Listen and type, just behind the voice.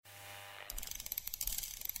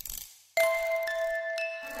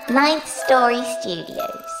Ninth Story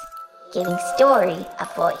Studios, giving story a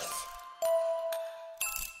voice.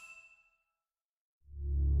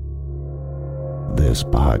 This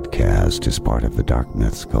podcast is part of the Dark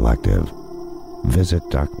Myths Collective. Visit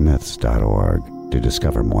darkmyths.org to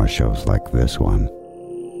discover more shows like this one.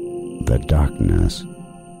 The darkness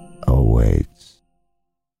awaits.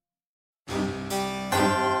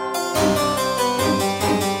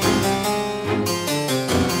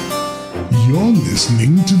 You're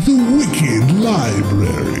listening to The Wicked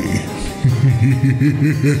Library.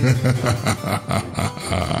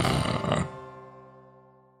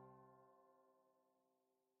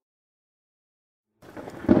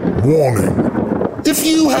 Warning. If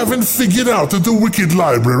you haven't figured out that The Wicked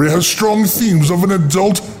Library has strong themes of an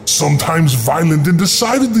adult, sometimes violent and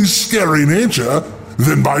decidedly scary nature,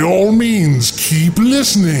 then by all means keep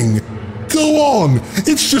listening. Go on,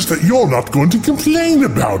 it's just that you're not going to complain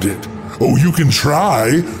about it. Oh, you can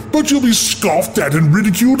try, but you'll be scoffed at and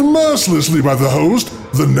ridiculed mercilessly by the host,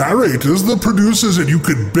 the narrators, the producers, and you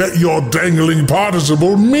could bet your dangling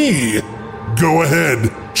participle me. Go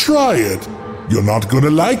ahead, try it. You're not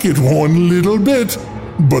gonna like it one little bit,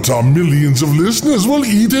 but our millions of listeners will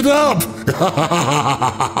eat it up.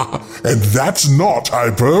 And that's not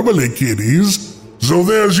hyperbole, kiddies. So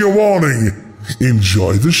there's your warning.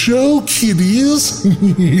 Enjoy the show, kiddies.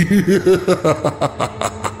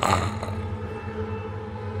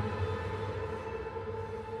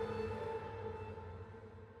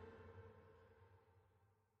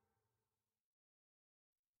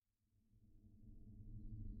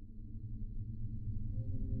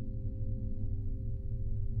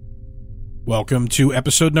 Welcome to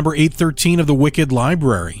episode number 813 of The Wicked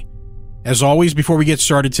Library. As always, before we get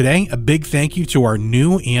started today, a big thank you to our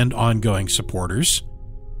new and ongoing supporters.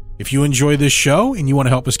 If you enjoy this show and you want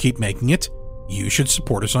to help us keep making it, you should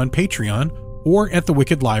support us on Patreon or at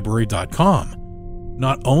thewickedlibrary.com.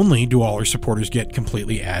 Not only do all our supporters get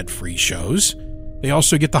completely ad-free shows, they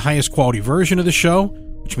also get the highest quality version of the show,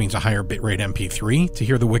 which means a higher bitrate MP3 to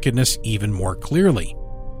hear the wickedness even more clearly.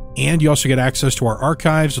 And you also get access to our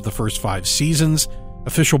archives of the first 5 seasons,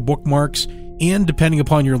 official bookmarks, and depending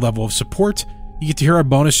upon your level of support, you get to hear our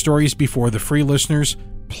bonus stories before the free listeners.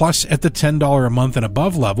 Plus, at the $10 a month and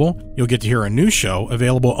above level, you'll get to hear a new show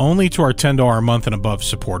available only to our $10 a month and above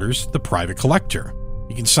supporters, The Private Collector.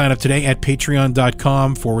 You can sign up today at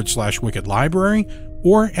patreon.com/wickedlibrary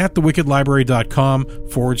or at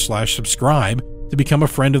thewickedlibrary.com/subscribe to become a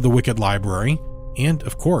friend of The Wicked Library and,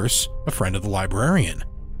 of course, a friend of the Librarian.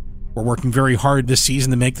 We're working very hard this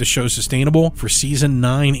season to make the show sustainable for Season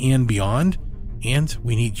 9 and beyond, and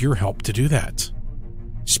we need your help to do that.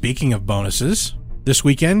 Speaking of bonuses, this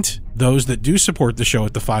weekend, those that do support the show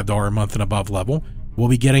at the $5 a month and above level will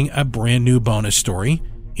be getting a brand new bonus story,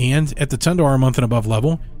 and at the $10 a month and above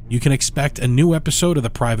level, you can expect a new episode of The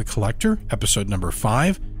Private Collector, episode number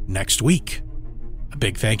 5, next week. A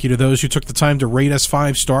big thank you to those who took the time to rate us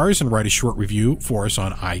 5 stars and write a short review for us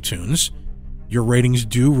on iTunes. Your ratings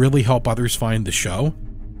do really help others find the show.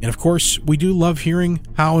 And of course, we do love hearing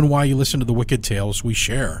how and why you listen to the wicked tales we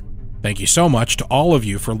share. Thank you so much to all of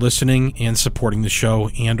you for listening and supporting the show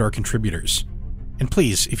and our contributors. And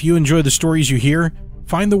please, if you enjoy the stories you hear,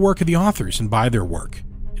 find the work of the authors and buy their work.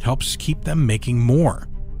 It helps keep them making more.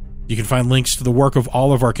 You can find links to the work of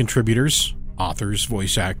all of our contributors, authors,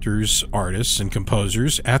 voice actors, artists, and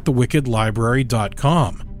composers at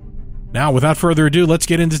thewickedlibrary.com. Now, without further ado, let's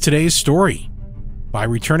get into today's story. By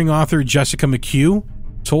returning author Jessica McHugh,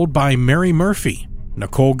 told by Mary Murphy,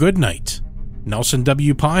 Nichole Goodnight, Nelson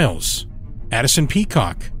W. Pyles, Addison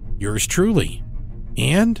Peacock, yours truly,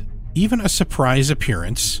 and even a surprise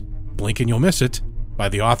appearance, blink and you'll miss it, by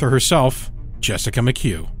the author herself, Jessica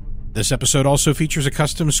McHugh. This episode also features a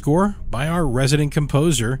custom score by our resident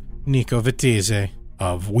composer, Nico Vettese,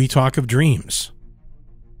 of We Talk of Dreams.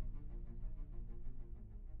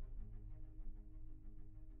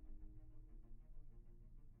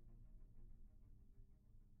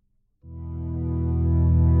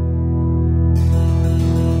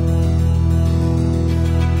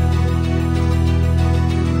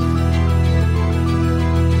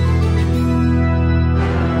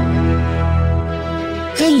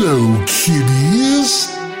 Hello, kiddies.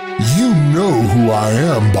 You know who I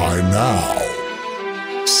am by now.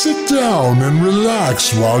 Sit down and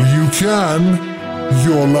relax while you can.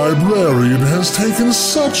 Your librarian has taken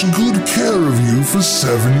such good care of you for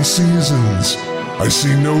 7 seasons. I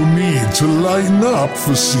see no need to lighten up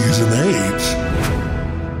for Season 8.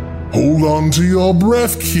 Hold on to your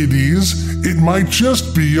breath, kiddies. It might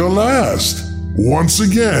just be your last. Once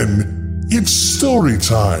again, it's story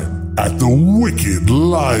time at the Wicked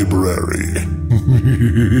Library.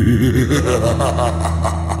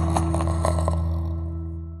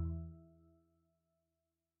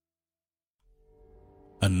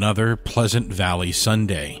 Another Pleasant Valley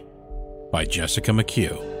Sunday by Jessica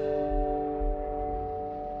McHugh.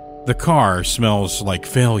 The car smells like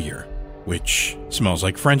failure, which smells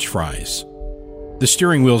like French fries. The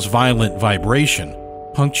steering wheel's violent vibration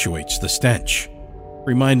punctuates the stench,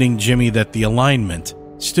 reminding Jimmy that the alignment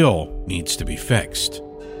still needs to be fixed.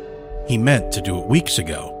 He meant to do it weeks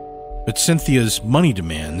ago, but Cynthia's money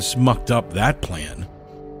demands mucked up that plan.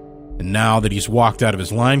 And now that he's walked out of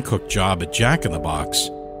his line cook job at Jack in the Box,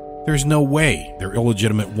 there's no way their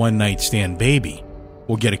illegitimate one-night stand baby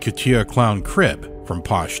will get a couture clown crib from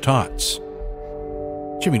Posh Tots.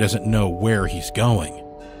 Jimmy doesn't know where he's going,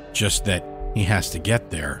 just that he has to get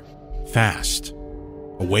there fast.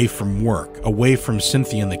 Away from work, away from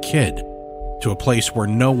Cynthia and the kid, to a place where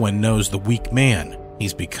no one knows the weak man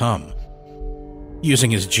he's become.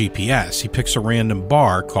 Using his GPS, he picks a random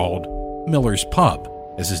bar called Miller's Pub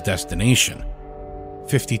as his destination,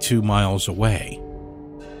 52 miles away.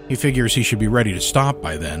 He figures he should be ready to stop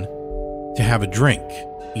by then, to have a drink,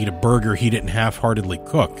 eat a burger he didn't half-heartedly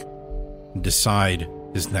cook, and decide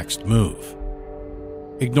his next move.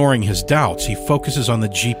 Ignoring his doubts, he focuses on the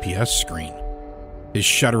GPS screen. His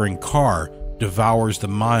shuddering car devours the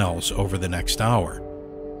miles over the next hour,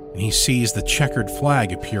 and he sees the checkered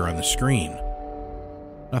flag appear on the screen.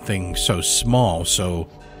 Nothing so small, so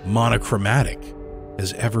monochromatic,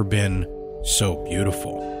 has ever been so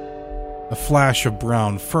beautiful. A flash of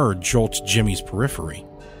brown fur jolts Jimmy's periphery.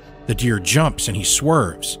 The deer jumps and he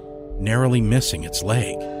swerves, narrowly missing its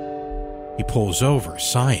leg. He pulls over,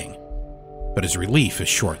 sighing, but his relief is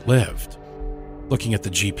short-lived. Looking at the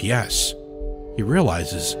GPS, he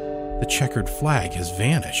realizes the checkered flag has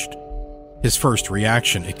vanished. His first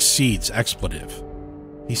reaction exceeds expletive.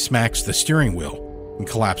 He smacks the steering wheel and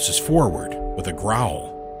collapses forward with a growl.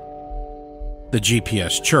 The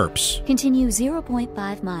GPS chirps. Continue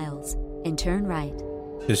 0.5 miles and turn right.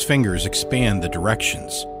 His fingers expand the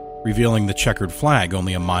directions, revealing the checkered flag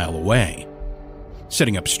only a mile away.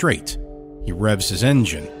 Sitting up straight, he revs his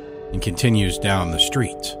engine and continues down the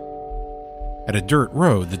street. At a dirt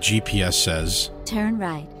road, the GPS says, "Turn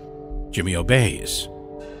right." Jimmy obeys.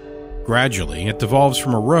 Gradually, it devolves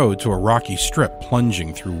from a road to a rocky strip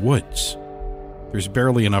plunging through woods. There's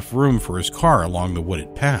barely enough room for his car along the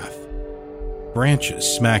wooded path. Branches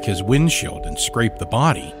smack his windshield and scrape the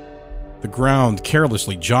body. The ground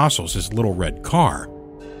carelessly jostles his little red car,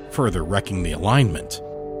 further wrecking the alignment.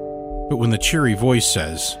 But when the cheery voice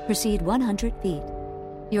says, "Proceed 100 feet.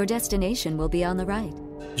 Your destination will be on the right,"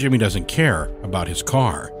 Jimmy doesn't care about his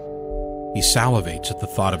car. He salivates at the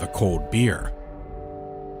thought of a cold beer.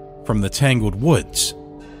 From the tangled woods,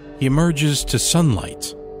 he emerges to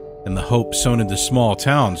sunlight and the hope sown into small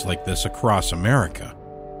towns like this across America.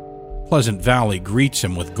 Pleasant Valley greets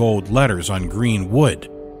him with gold letters on green wood,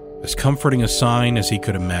 as comforting a sign as he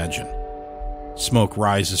could imagine. Smoke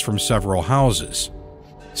rises from several houses.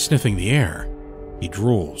 Sniffing the air, he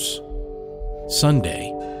drools.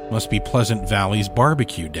 Sunday must be Pleasant Valley's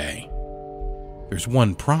barbecue day. There's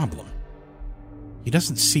one problem. He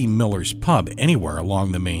doesn't see Miller's Pub anywhere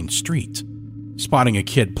along the main street. Spotting a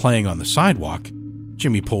kid playing on the sidewalk,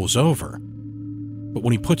 Jimmy pulls over. But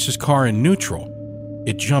when he puts his car in neutral,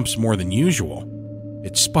 it jumps more than usual.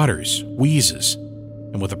 It sputters, wheezes,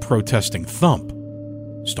 and with a protesting thump,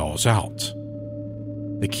 stalls out.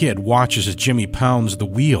 The kid watches as Jimmy pounds the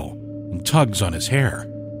wheel and tugs on his hair.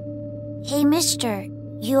 Hey, mister,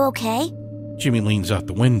 you okay? Jimmy leans out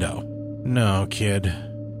the window. "No, kid,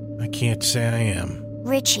 I can't say I am,"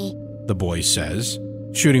 Richie, the boy says,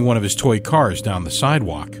 shooting one of his toy cars down the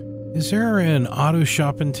sidewalk. "Is there an auto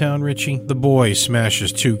shop in town, Richie?" The boy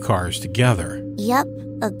smashes two cars together. Yup,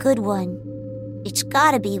 a good one. It's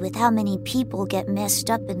gotta be with how many people get messed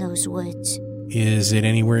up in those woods. "Is it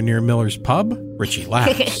anywhere near Miller's Pub?" Richie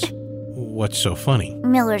laughs. "What's so funny?"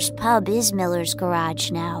 Miller's Pub is Miller's garage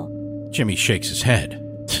now. Jimmy shakes his head.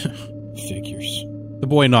 Figures. The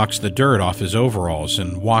boy knocks the dirt off his overalls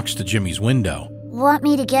and walks to Jimmy's window. Want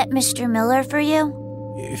me to get Mr. Miller for you?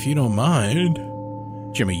 "If you don't mind."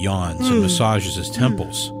 Jimmy yawns and massages his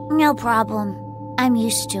temples. No problem. I'm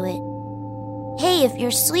used to it. Hey, if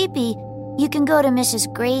you're sleepy, you can go to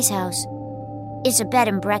Mrs. Gray's house. It's a bed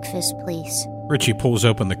and breakfast place. Richie pulls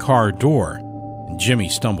open the car door, and Jimmy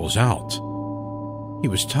stumbles out. He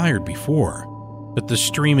was tired before, but the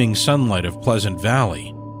streaming sunlight of Pleasant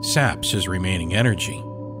Valley saps his remaining energy.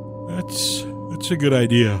 That's a good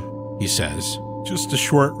idea," he says. "Just a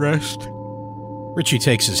short rest." Richie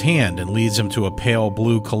takes his hand and leads him to a pale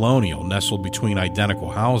blue colonial nestled between identical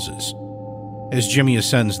houses. As Jimmy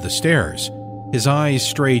ascends the stairs, his eyes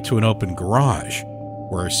stray to an open garage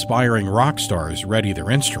where aspiring rock stars ready their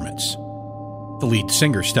instruments. The lead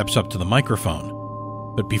singer steps up to the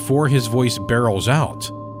microphone, but before his voice barrels out,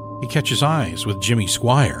 he catches eyes with Jimmy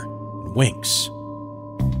Squire and winks.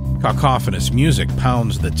 Cacophonous music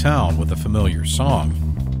pounds the town with a familiar song.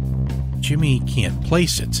 Jimmy can't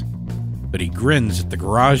place it, but he grins at the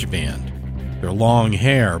garage band, their long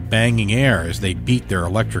hair banging air as they beat their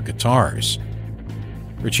electric guitars.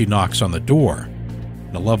 Richie knocks on the door,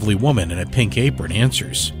 and a lovely woman in a pink apron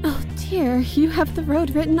answers. "Oh dear, you have the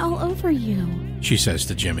road written all over you," she says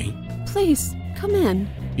to Jimmy. "Please, come in."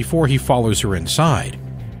 Before he follows her inside,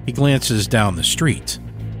 he glances down the street.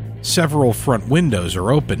 Several front windows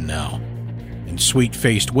are open now, and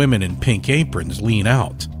sweet-faced women in pink aprons lean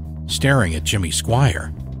out, staring at Jimmy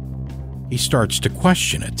Squire. He starts to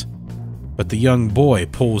question it, but the young boy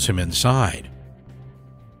pulls him inside.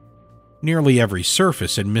 Nearly every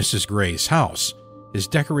surface in Mrs. Gray's house is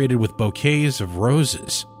decorated with bouquets of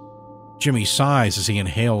roses. Jimmy sighs as he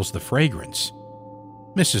inhales the fragrance.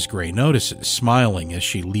 Mrs. Gray notices, smiling as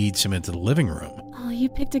she leads him into the living room. "Oh, you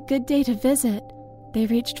picked a good day to visit. They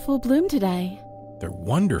reached full bloom today." "They're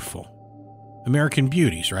wonderful. American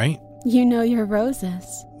beauties, right?" "You know your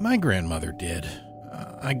roses." "My grandmother did.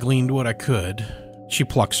 I gleaned what I could." She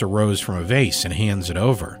plucks a rose from a vase and hands it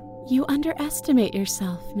over. "You underestimate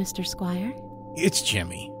yourself, Mr. Squire." "It's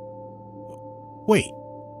Jimmy." "Wait,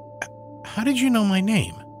 how did you know my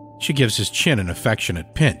name?" She gives his chin an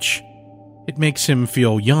affectionate pinch. It makes him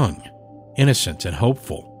feel young, innocent, and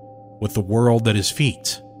hopeful, with the world at his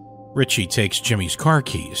feet. Richie takes Jimmy's car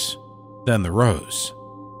keys, then the rose.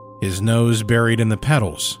 His nose buried in the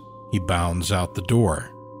petals, he bounds out the door.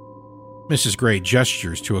 Mrs. Gray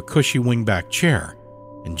gestures to a cushy wingback chair,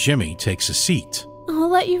 and Jimmy takes a seat. "I'll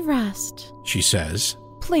let you rest," she says.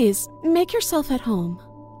 "Please, make yourself at home."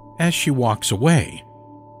 As she walks away,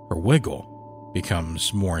 her wiggle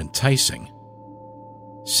becomes more enticing.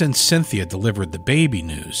 Since Cynthia delivered the baby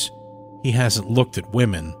news, he hasn't looked at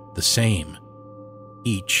women the same.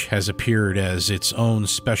 Each has appeared as its own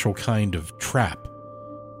special kind of trap,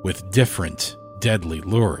 with different, deadly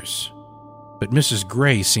lures. But Mrs.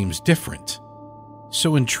 Gray seems different,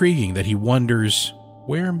 so intriguing that he wonders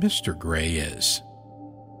where Mr. Gray is.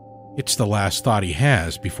 It's the last thought he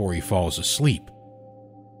has before he falls asleep.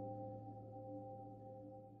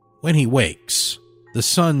 When he wakes, the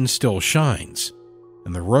sun still shines,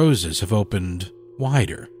 and the roses have opened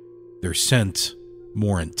wider, their scent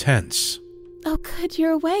more intense. "Oh, good,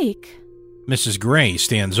 you're awake." Mrs. Gray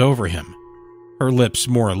stands over him, her lips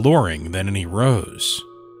more alluring than any rose.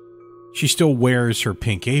 She still wears her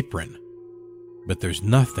pink apron, but there's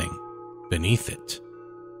nothing beneath it.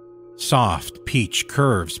 Soft peach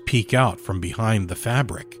curves peek out from behind the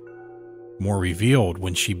fabric, more revealed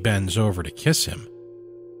when she bends over to kiss him.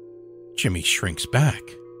 Jimmy shrinks back.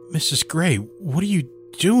 "Mrs. Gray, what are you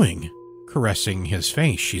doing?" Caressing his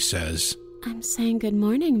face, she says. "I'm saying good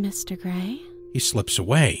morning, Mr. Gray." He slips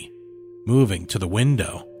away, moving to the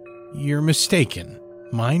window. "You're mistaken.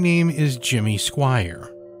 My name is Jimmy Squire."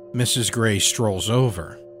 Mrs. Gray strolls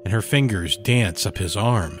over, and her fingers dance up his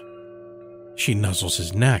arm. She nuzzles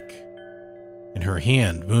his neck, and her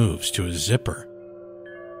hand moves to his zipper.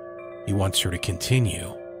 He wants her to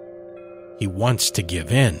continue. He wants to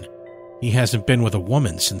give in. He hasn't been with a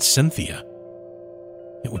woman since Cynthia.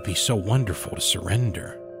 It would be so wonderful to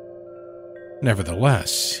surrender.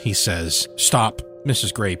 Nevertheless, he says, "Stop."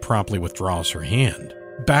 Mrs. Gray promptly withdraws her hand.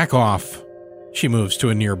 "Back off." She moves to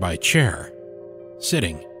a nearby chair.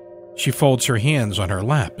 Sitting, she folds her hands on her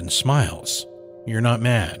lap and smiles. "You're not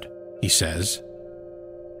mad," he says.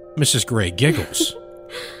 Mrs. Gray giggles.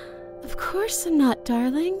 "Of course I'm not,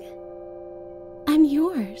 darling. I'm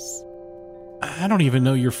yours." "I don't even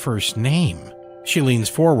know your first name." She leans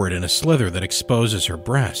forward in a slither that exposes her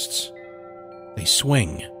breasts. They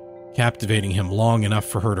swing, captivating him long enough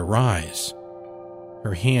for her to rise.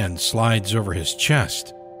 Her hand slides over his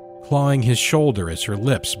chest, clawing his shoulder as her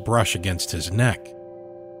lips brush against his neck.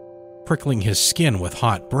 Prickling his skin with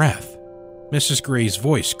hot breath, Mrs. Gray's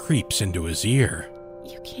voice creeps into his ear.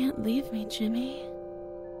 "You can't leave me, Jimmy.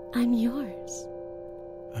 I'm yours."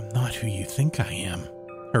 "I'm not who you think I am."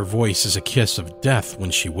 Her voice is a kiss of death when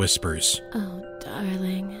she whispers, "Oh,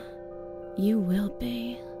 darling, you will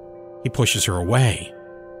be." He pushes her away,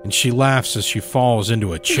 and she laughs as she falls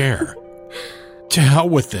into a chair. "To hell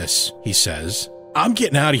with this," he says. "I'm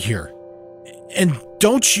getting out of here. And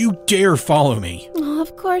don't you dare follow me." "Oh,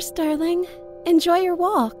 of course, darling. Enjoy your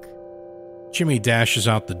walk." Jimmy dashes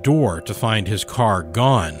out the door to find his car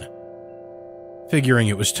gone. Figuring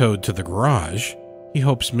it was towed to the garage, He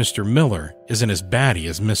hopes Mr. Miller isn't as batty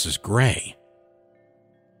as Mrs. Gray.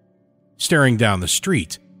 Staring down the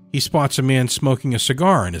street, he spots a man smoking a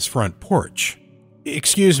cigar on his front porch.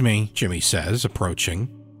 "Excuse me," Jimmy says, approaching.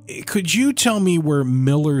 "Could you tell me where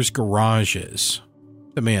Miller's garage is?"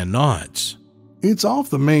 The man nods. "It's off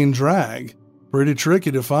the main drag. Pretty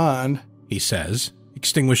tricky to find," he says,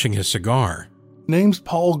 extinguishing his cigar. "Name's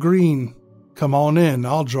Paul Green. Come on in,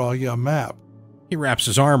 I'll draw you a map." He wraps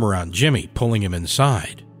his arm around Jimmy, pulling him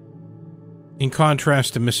inside. In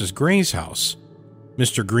contrast to Mrs. Gray's house,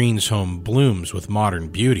 Mr. Green's home blooms with modern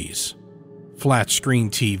beauties. Flat-screen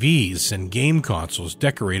TVs and game consoles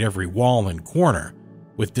decorate every wall and corner,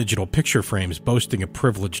 with digital picture frames boasting a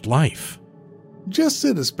privileged life. "Just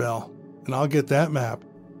sit a spell, and I'll get that map."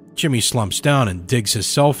 Jimmy slumps down and digs his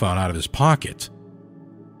cell phone out of his pocket.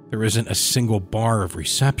 There isn't a single bar of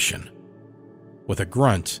reception. With a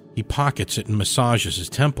grunt, he pockets it and massages his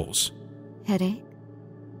temples. Headache?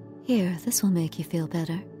 Here, this will make you feel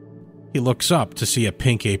better. He looks up to see a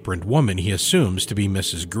pink-aproned woman he assumes to be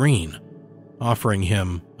Mrs. Green, offering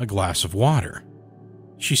him a glass of water.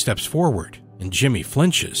 She steps forward, and Jimmy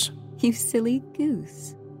flinches. You silly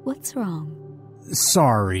goose. What's wrong?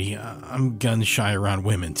 "Sorry, I'm gun-shy around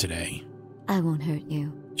women today," I won't hurt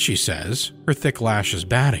you, she says, her thick lashes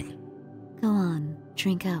batting. Go on,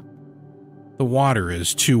 drink up. The water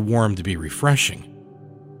is too warm to be refreshing,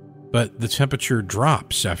 but the temperature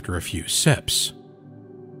drops after a few sips.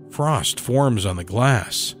 Frost forms on the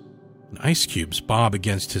glass, and ice cubes bob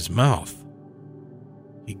against his mouth.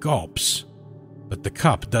 He gulps, but the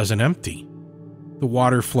cup doesn't empty. The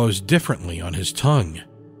water flows differently on his tongue,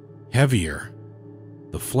 heavier,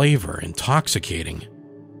 the flavor intoxicating.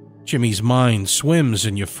 Jimmy's mind swims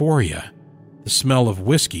in euphoria, the smell of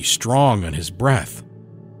whiskey strong on his breath.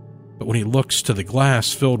 But when he looks to the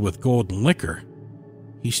glass filled with golden liquor,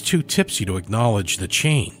 he's too tipsy to acknowledge the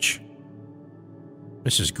change.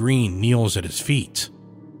 Mrs. Green kneels at his feet.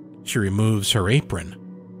 She removes her apron,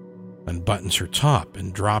 unbuttons her top,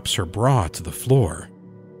 and drops her bra to the floor.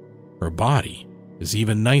 Her body is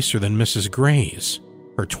even nicer than Mrs. Gray's,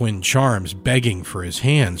 her twin charms begging for his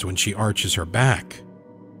hands when she arches her back.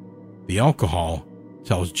 The alcohol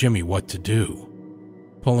tells Jimmy what to do,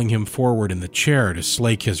 pulling him forward in the chair to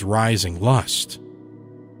slake his rising lust.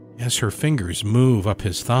 As her fingers move up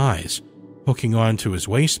his thighs, hooking onto his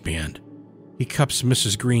waistband, he cups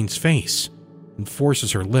Mrs. Green's face and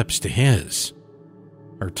forces her lips to his.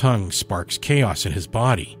 Her tongue sparks chaos in his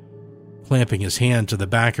body, clamping his hand to the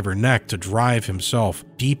back of her neck to drive himself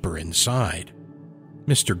deeper inside.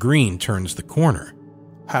 Mr. Green turns the corner.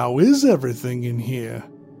 "How is everything in here?"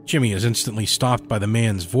 Jimmy is instantly stopped by the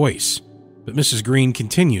man's voice, but Mrs. Green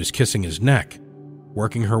continues kissing his neck,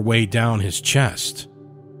 working her way down his chest.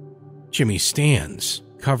 Jimmy stands,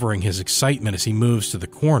 covering his excitement as he moves to the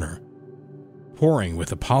corner, pouring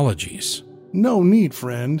with apologies. "No need,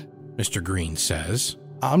 friend," Mr. Green says.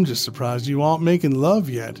 "I'm just surprised you aren't making love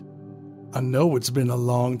yet. I know it's been a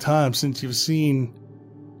long time since you've seen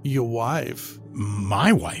your wife."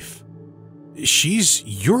 "My wife? She's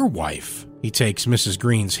your wife." He takes Mrs.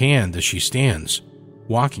 Green's hand as she stands,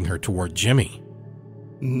 walking her toward Jimmy.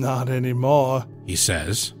 "Not anymore," he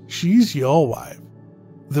says. "She's your wife.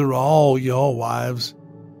 They're all your wives.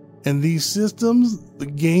 And these systems, the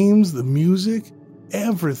games, the music,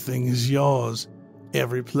 everything is yours.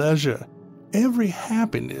 Every pleasure, every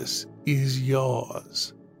happiness is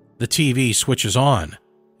yours." The TV switches on,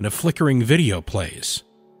 and a flickering video plays.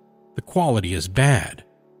 The quality is bad,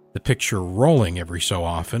 the picture rolling every so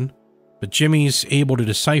often, but Jimmy's able to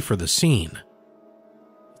decipher the scene.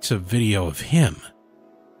 It's a video of him.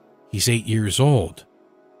 He's 8 years old,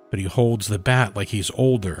 but he holds the bat like he's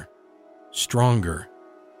older, stronger,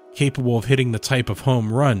 capable of hitting the type of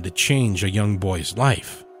home run to change a young boy's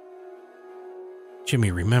life.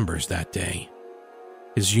 Jimmy remembers that day.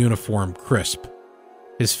 His uniform crisp,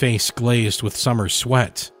 his face glazed with summer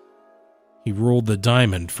sweat. He ruled the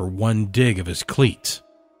diamond for one dig of his cleat.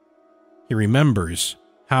 He remembers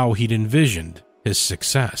how he'd envisioned his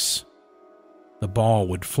success. The ball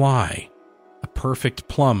would fly, a perfect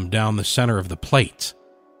plumb down the center of the plate,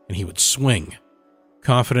 and he would swing,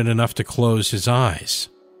 confident enough to close his eyes.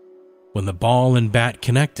 When the ball and bat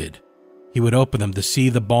connected, he would open them to see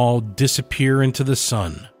the ball disappear into the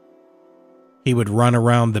sun. He would run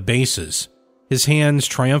around the bases, his hands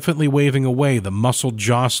triumphantly waving away the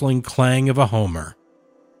muscle-jostling clang of a homer.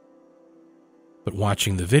 But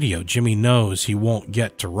watching the video, Jimmy knows he won't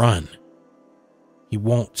get to run. He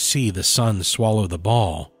won't see the sun swallow the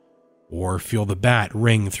ball, or feel the bat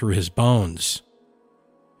ring through his bones.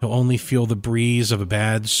 He'll only feel the breeze of a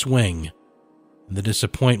bad swing, and the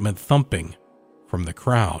disappointment thumping from the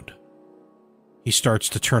crowd. He starts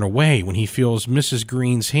to turn away when he feels Mrs.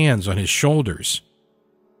 Green's hands on his shoulders.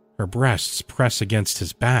 Her breasts press against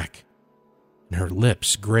his back, and her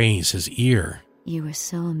lips graze his ear. You were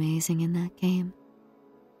so amazing in that game.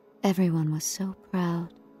 Everyone was so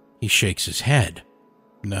proud. He shakes his head.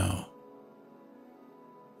 No.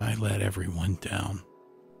 I let everyone down.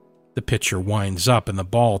 The pitcher winds up and the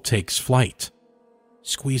ball takes flight.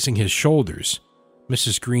 Squeezing his shoulders,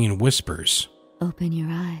 Mrs. Green whispers, Open your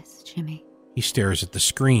eyes, Jimmy. He stares at the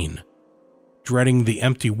screen, dreading the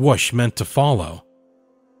empty whoosh meant to follow.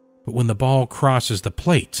 But when the ball crosses the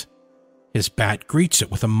plate, his bat greets it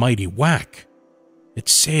with a mighty whack. It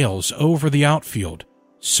sails over the outfield,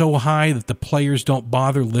 so high that the players don't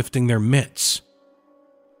bother lifting their mitts.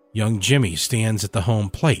 Young Jimmy stands at the home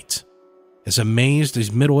plate, as amazed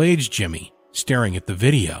as middle-aged Jimmy, staring at the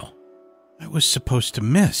video. I was supposed to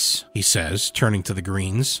miss, he says, turning to the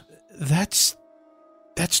Greens. That's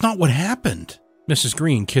not what happened. Mrs.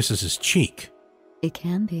 Green kisses his cheek. It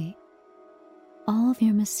can be. All of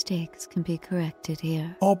your mistakes can be corrected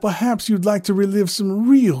here. Or perhaps you'd like to relive some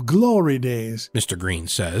real glory days, Mr. Green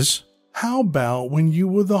says. How about when you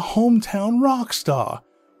were the hometown rock star,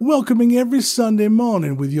 welcoming every Sunday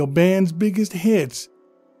morning with your band's biggest hits?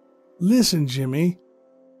 Listen, Jimmy,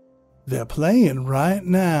 they're playing right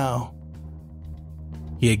now.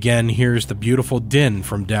 He again hears the beautiful din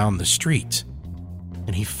from down the street,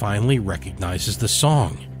 and he finally recognizes the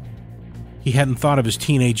song. He hadn't thought of his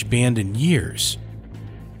teenage band in years,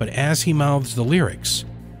 but as he mouths the lyrics,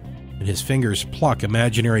 and his fingers pluck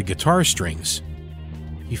imaginary guitar strings,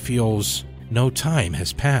 he feels no time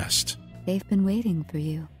has passed. They've been waiting for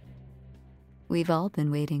you. We've all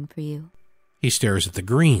been waiting for you. He stares at the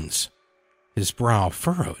Greens, his brow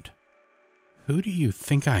furrowed. Who do you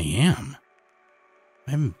think I am?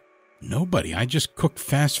 I'm nobody. I just cook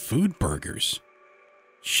fast food burgers.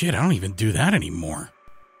 Shit, I don't even do that anymore.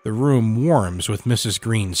 The room warms with Mrs.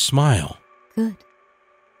 Green's smile. Good.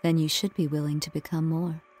 Then you should be willing to become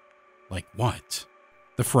more. Like what?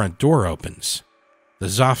 The front door opens. The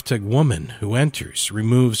Zaftig Woman who enters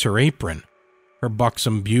removes her apron, her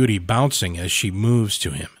buxom beauty bouncing as she moves to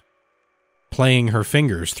him. Playing her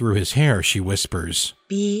fingers through his hair, she whispers,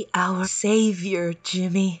 Be our savior,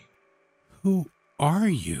 Jimmy. Who are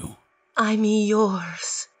you? I'm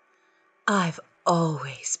yours. I've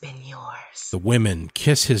always been yours. The women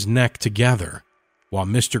kiss his neck together, while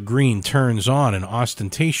Mr. Green turns on an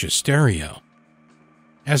ostentatious stereo.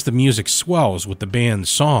 As the music swells with the band's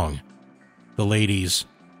song, the ladies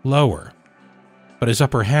lower, but his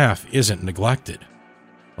upper half isn't neglected.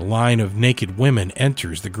 A line of naked women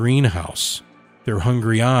enters the greenhouse, their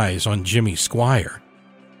hungry eyes on Jimmy Squire.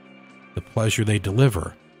 The pleasure they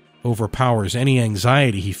deliver overpowers any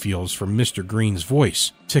anxiety he feels from Mr. Green's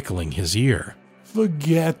voice tickling his ear.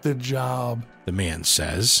 Forget the job, the man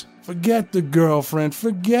says. Forget the girlfriend.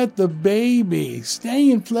 Forget the baby.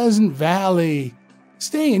 Stay in Pleasant Valley.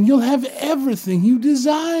 Stay and you'll have everything you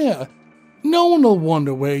desire. No one will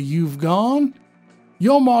wonder where you've gone.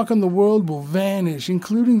 Your mark on the world will vanish,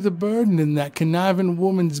 including the burden in that conniving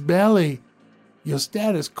woman's belly. Your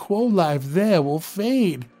status quo life there will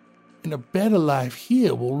fade, and a better life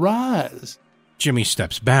here will rise. Jimmy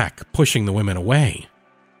steps back, pushing the women away.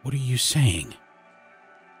 What are you saying?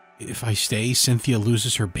 If I stay, Cynthia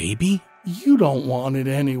loses her baby? You don't want it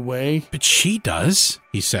anyway. But she does,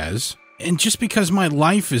 he says. And just because my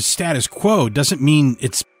life is status quo doesn't mean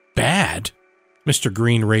it's bad. Mr.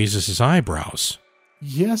 Green raises his eyebrows.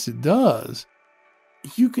 Yes, it does.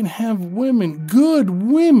 You can have women, good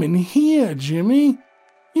women here, Jimmy.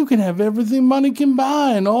 You can have everything money can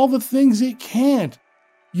buy and all the things it can't.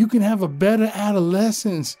 You can have a better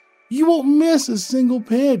adolescence. You won't miss a single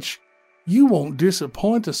pitch. You won't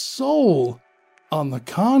disappoint a soul. On the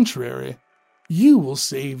contrary, you will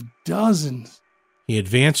save dozens. He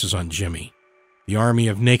advances on Jimmy, the army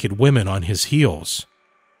of naked women on his heels.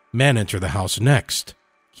 Men enter the house next,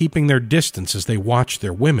 keeping their distance as they watch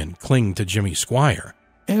their women cling to Jimmy Squire.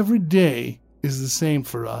 Every day is the same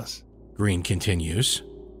for us, Green continues.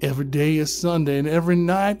 Every day is Sunday and every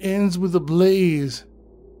night ends with a blaze.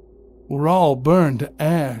 We're all burned to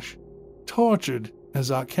ash, tortured as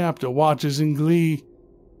our captor watches in glee.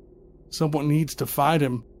 Someone needs to fight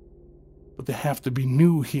him, but they have to be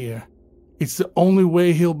new here. It's the only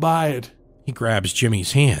way he'll buy it. He grabs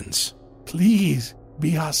Jimmy's hands. Please,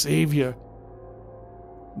 be our savior.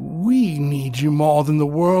 We need you more than the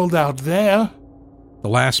world out there. The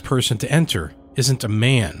last person to enter isn't a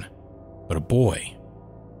man, but a boy.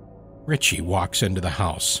 Richie walks into the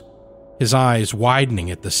house, his eyes widening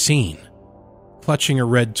at the scene. Clutching a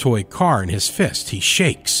red toy car in his fist, he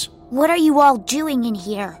shakes. What are you all doing in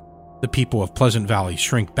here? The people of Pleasant Valley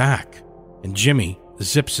shrink back, and Jimmy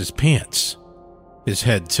zips his pants. His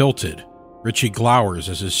head tilted, Richie glowers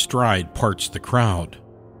as his stride parts the crowd.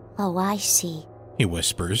 Oh, I see. He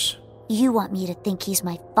whispers. You want me to think he's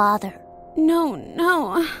my father. No.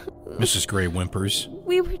 Mrs. Gray whimpers.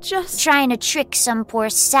 We were just trying to trick some poor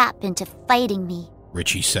sap into fighting me.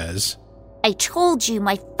 Richie says. I told you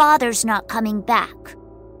my father's not coming back.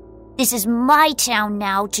 This is my town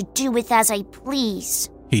now to do with as I please.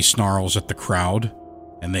 He snarls at the crowd,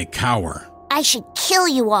 and they cower. I should kill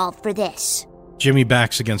you all for this. Jimmy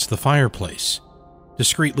backs against the fireplace,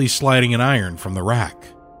 discreetly sliding an iron from the rack.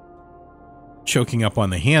 Choking up on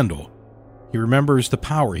the handle, he remembers the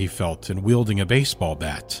power he felt in wielding a baseball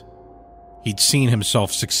bat. He'd seen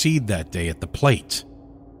himself succeed that day at the plate,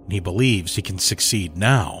 and he believes he can succeed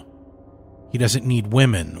now. He doesn't need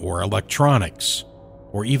women or electronics,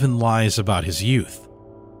 or even lies about his youth.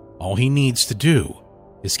 All he needs to do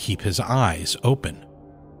is keep his eyes open.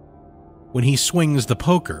 When he swings the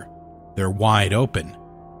poker, they're wide open.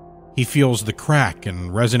 He feels the crack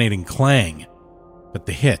and resonating clang, but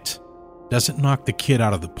the hit doesn't knock the kid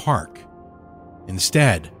out of the park.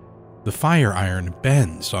 Instead, the fire iron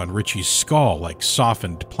bends on Richie's skull like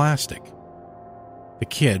softened plastic. The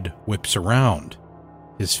kid whips around,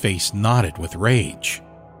 his face knotted with rage.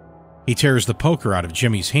 He tears the poker out of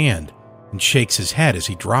Jimmy's hand and shakes his head as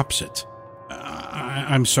he drops it.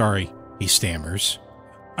 I'm sorry, he stammers.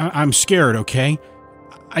 I'm scared, okay?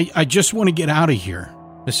 I just want to get out of here,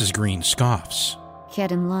 Mrs. Green scoffs.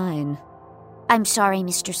 Get in line. I'm sorry,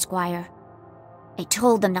 Mr. Squire. I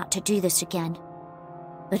told them not to do this again.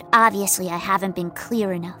 But obviously I haven't been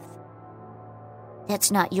clear enough.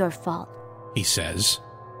 That's not your fault, he says.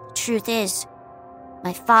 The truth is,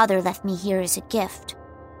 my father left me here as a gift.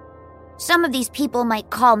 Some of these people might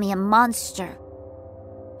call me a monster,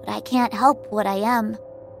 but I can't help what I am,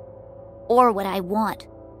 or what I want.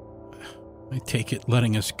 I take it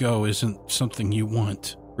letting us go isn't something you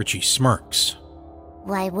want, Richie smirks.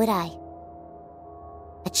 Why would I?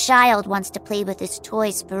 A child wants to play with his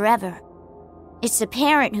toys forever. It's the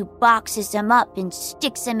parent who boxes them up and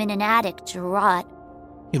sticks them in an attic to rot.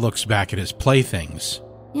 He looks back at his playthings.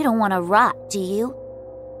 You don't want to rot, do you?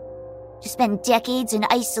 To spend decades in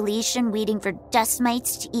isolation waiting for dust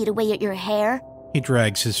mites to eat away at your hair? He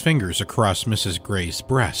drags his fingers across Mrs. Gray's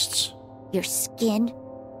breasts. Your skin?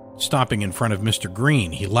 Stopping in front of Mr.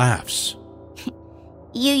 Green, he laughs.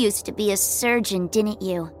 You used to be a surgeon, didn't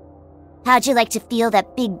you? How'd you like to feel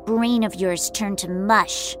that big brain of yours turn to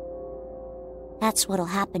mush? That's what'll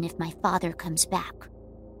happen if my father comes back.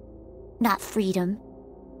 Not freedom.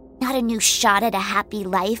 Not a new shot at a happy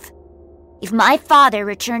life. If my father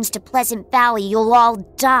returns to Pleasant Valley, you'll all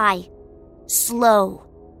die. Slow.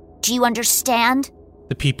 Do you understand?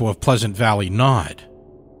 The people of Pleasant Valley nod.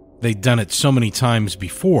 They'd done it so many times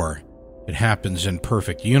before, it happens in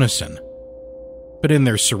perfect unison. But in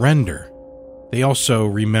their surrender, they also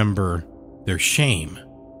remember their shame.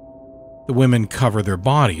 The women cover their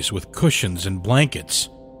bodies with cushions and blankets,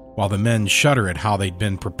 while the men shudder at how they'd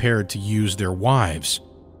been prepared to use their wives,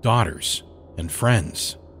 daughters, and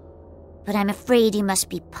friends. But I'm afraid you must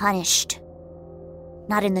be punished.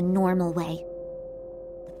 Not in the normal way.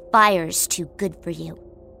 The fire's too good for you,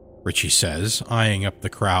 Richie says, eyeing up the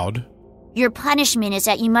crowd. Your punishment is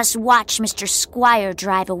that you must watch Mr. Squire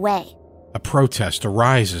drive away. A protest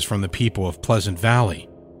arises from the people of Pleasant Valley,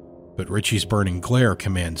 but Richie's burning glare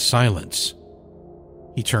commands silence.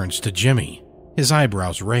 He turns to Jimmy, his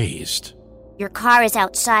eyebrows raised. Your car is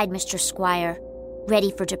outside, Mr. Squire,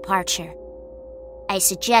 ready for departure. I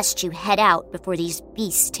suggest you head out before these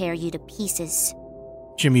beasts tear you to pieces.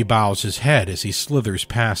 Jimmy bows his head as he slithers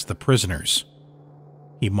past the prisoners.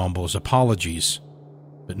 He mumbles apologies,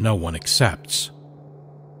 but no one accepts.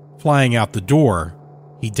 Flying out the door,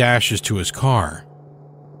 he dashes to his car.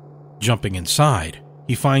 Jumping inside,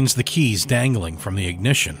 he finds the keys dangling from the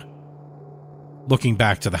ignition. Looking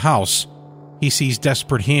back to the house, he sees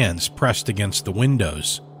desperate hands pressed against the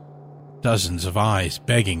windows, dozens of eyes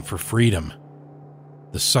begging for freedom.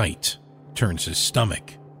 The sight turns his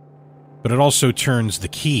stomach, but it also turns the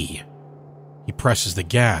key. He presses the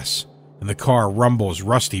gas, and the car rumbles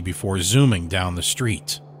rusty before zooming down the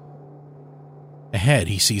street. Ahead,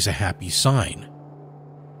 he sees a happy sign.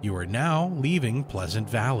 You are now leaving Pleasant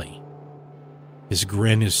Valley. His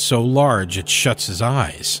grin is so large it shuts his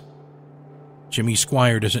eyes. Jimmy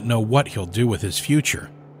Squire doesn't know what he'll do with his future,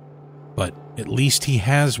 but at least he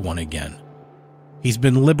has one again. He's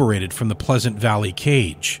been liberated from the Pleasant Valley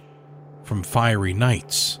cage, from fiery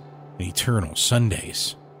nights and eternal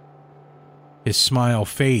Sundays. His smile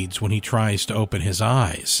fades when he tries to open his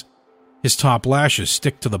eyes, His top lashes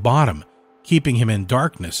stick to the bottom, keeping him in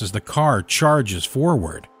darkness as the car charges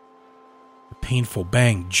forward. A painful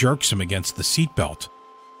bang jerks him against the seatbelt,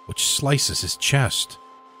 which slices his chest.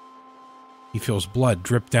 He feels blood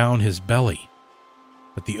drip down his belly,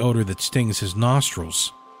 but the odor that stings his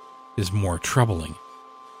nostrils is more troubling.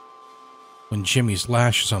 When Jimmy's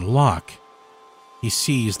lashes unlock, he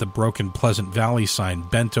sees the broken Pleasant Valley sign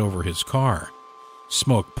bent over his car,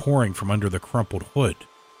 smoke pouring from under the crumpled hood.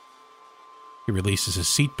 He releases his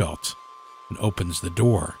seatbelt and opens the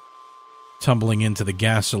door, tumbling into the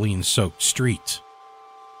gasoline-soaked street.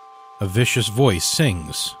 A vicious voice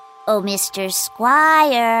sings, "Oh, Mr.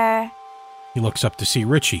 Squire." He looks up to see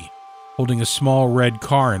Richie, holding a small red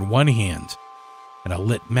car in one hand and a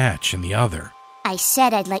lit match in the other. "I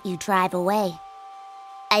said I'd let you drive away.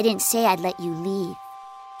 I didn't say I'd let you leave."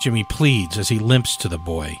 Jimmy pleads as he limps to the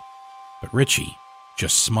boy, but Richie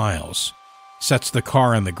just smiles, sets the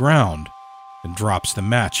car on the ground, and drops the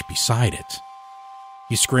match beside it.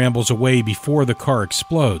 He scrambles away before the car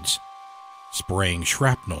explodes, spraying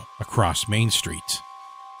shrapnel across Main Street.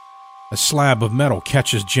 A slab of metal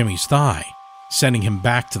catches Jimmy's thigh, sending him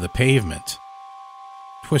back to the pavement.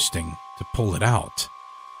 Twisting to pull it out,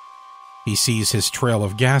 he sees his trail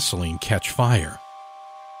of gasoline catch fire.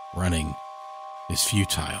 Running is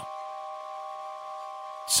futile.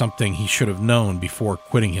 Something he should have known before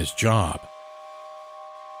quitting his job.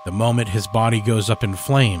 The moment his body goes up in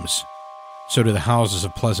flames, so do the houses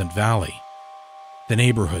of Pleasant Valley. The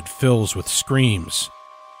neighborhood fills with screams,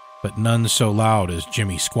 but none so loud as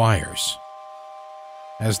Jimmy Squire's.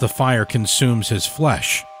 As the fire consumes his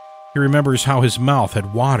flesh, he remembers how his mouth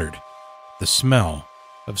had watered, the smell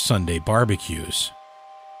of Sunday barbecues.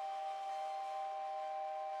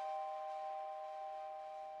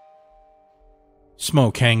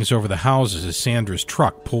 Smoke hangs over the houses as Sandra's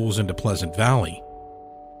truck pulls into Pleasant Valley.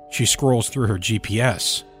 She scrolls through her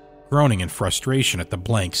GPS, groaning in frustration at the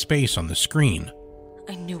blank space on the screen.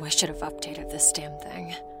 I knew I should have updated this damn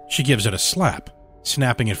thing. She gives it a slap,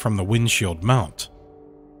 snapping it from the windshield mount.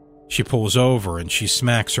 She pulls over and she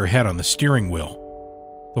smacks her head on the steering wheel.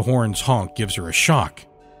 The horn's honk gives her a shock,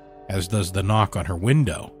 as does the knock on her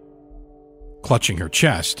window. Clutching her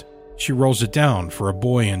chest, she rolls it down for a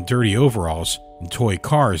boy in dirty overalls and toy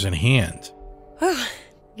cars in hand.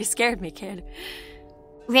 You scared me, kid.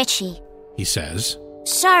 "Richie," he says.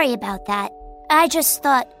 "Sorry about that. I just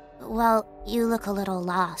thought, well, you look a little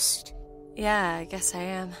lost." Yeah, I guess I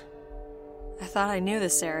am. I thought I knew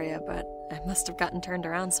this area, but I must have gotten turned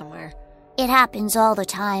around somewhere. "It happens all the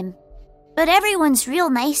time. But everyone's real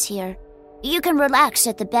nice here. You can relax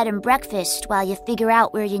at the bed and breakfast while you figure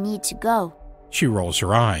out where you need to go." She rolls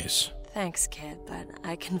her eyes. Thanks, kid, but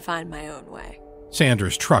I can find my own way.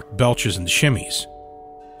 Sandra's truck belches and shimmies.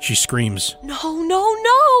 She screams, No, no,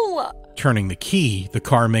 no! Turning the key, the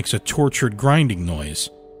car makes a tortured grinding noise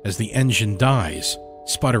as the engine dies,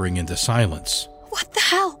 sputtering into silence. What the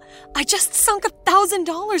hell? I just sunk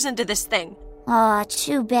 $1,000 into this thing. Aw,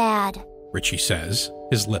 too bad. Richie says,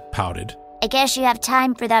 his lip pouted. I guess you have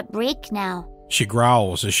time for that break now. She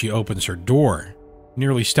growls as she opens her door,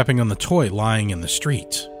 nearly stepping on the toy lying in the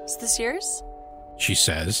street. Is this yours? She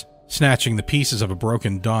says, snatching the pieces of a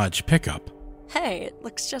broken Dodge pickup. Hey, it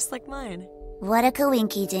looks just like mine. What a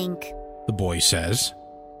coinky-dink, the boy says.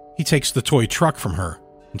 He takes the toy truck from her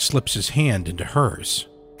and slips his hand into hers.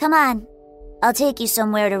 Come on. I'll take you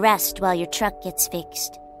somewhere to rest while your truck gets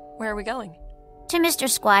fixed. Where are we going? To Mr.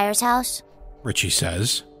 Squire's house, Richie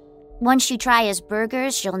says. Once you try his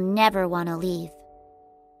burgers, you'll never want to leave.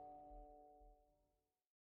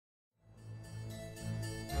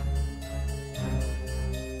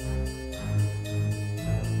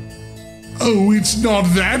 Oh, it's not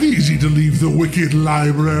that easy to leave the Wicked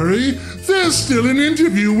Library. There's still an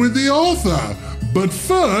interview with the author. But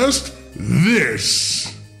first,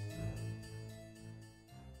 this.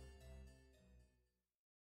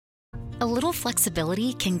 A little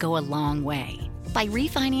flexibility can go a long way. By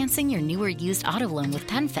refinancing your newer used auto loan with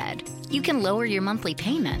PenFed, you can lower your monthly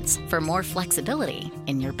payments for more flexibility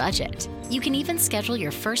in your budget. You can even schedule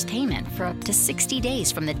your first payment for up to 60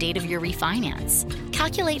 days from the date of your refinance.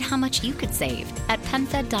 Calculate how much you could save at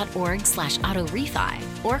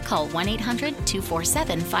penfed.org/auto-refi or call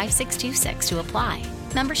 1-800-247-5626 to apply.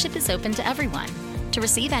 Membership is open to everyone. To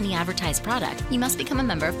receive any advertised product, you must become a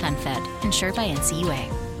member of PenFed, insured by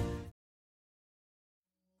NCUA.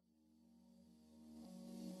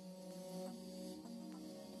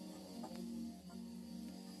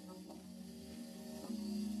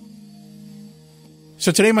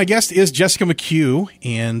 So today my guest is Jessica McHugh,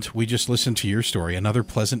 and we just listened to your story, Another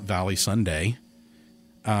Pleasant Valley Sunday.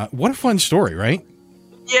 What a fun story, right?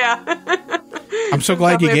 Yeah. I'm so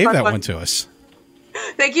glad you gave that one to us.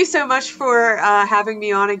 Thank you so much for having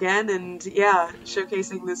me on again, and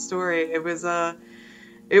showcasing this story. It was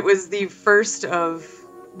the first of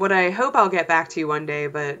what I hope I'll get back to one day,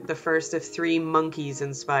 but the first of 3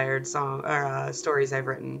 monkeys-inspired stories I've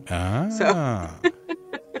written. So.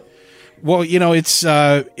 Well, it's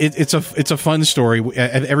a fun story.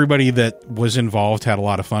 Everybody that was involved had a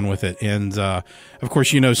lot of fun with it, and of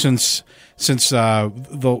course, since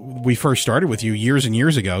we first started with you years and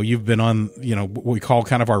years ago, you've been on what we call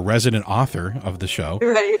kind of our resident author of the show,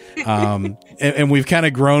 right? And we've kind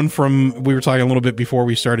of grown from. We were talking a little bit before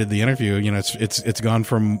we started the interview. It's gone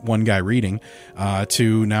from one guy reading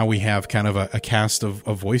to now we have kind of a cast of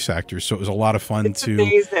voice actors. So it was a lot of fun to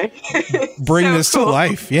bring so this cool. to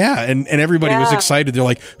life. Yeah, and everybody was excited. They're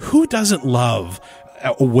like, who doesn't love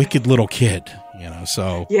a wicked little kid?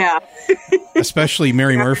 So yeah. Especially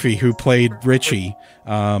Mary Murphy, who played Richie,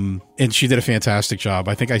 and she did a fantastic job.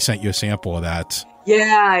 I think I sent you a sample of that.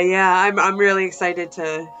 Yeah. I'm really excited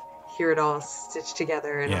to hear it all stitched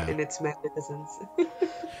together in its magnificence.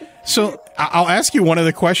 So I'll ask you one of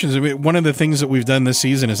the questions. One of the things that we've done this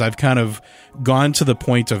season is I've kind of gone to the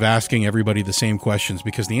point of asking everybody the same questions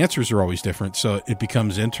because the answers are always different, so it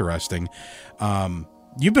becomes interesting.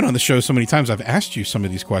 You've been on the show so many times, I've asked you some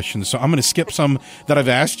of these questions, so I'm going to skip some that I've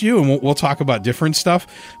asked you, and we'll talk about different stuff.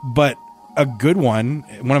 But a good one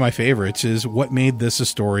of my favorites, is what made this a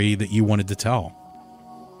story that you wanted to tell?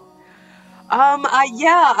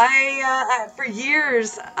 For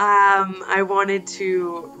years, I wanted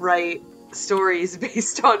to write stories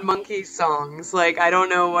based on monkey songs. Like, I don't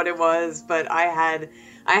know what it was, but I had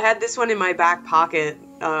this one in my back pocket,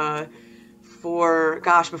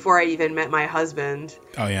 before I even met my husband.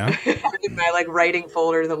 Oh yeah. In my writing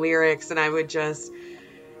folder, the lyrics, and I would just,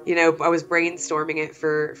 I was brainstorming it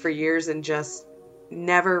for years and just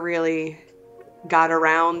never really got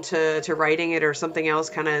around to writing it, or something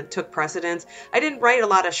else kind of took precedence. I didn't write a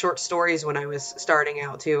lot of short stories when I was starting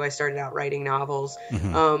out too. I started out writing novels.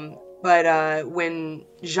 Mm-hmm. But when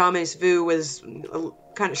Jamais Vu was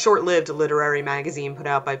kind of short-lived literary magazine put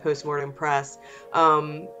out by Postmortem Press,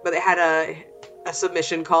 but they had a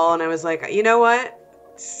submission call, and I was like, you know what?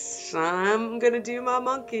 I'm going to do my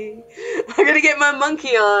monkey. I'm going to get my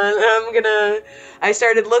monkey on. I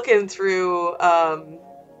started looking through all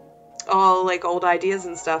old ideas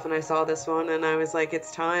and stuff, and I saw this one, and I was like,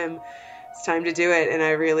 it's time to do it. And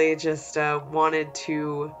I really just wanted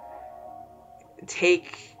to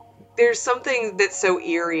there's something that's so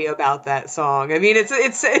eerie about that song. I mean,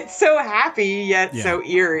 it's so happy yet so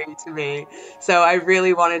eerie to me. So I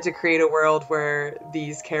really wanted to create a world where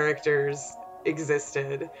these characters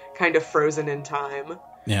existed, kind of frozen in time.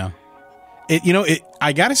 Yeah.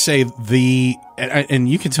 I gotta say, and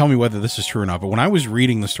you can tell me whether this is true or not, but when I was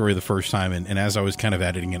reading the story the first time, and as I was kind of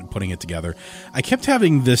editing it and putting it together, I kept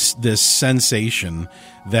having this sensation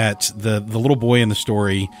that the little boy in the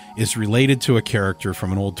story is related to a character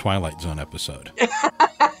from an old Twilight Zone episode.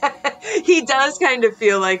 He does kind of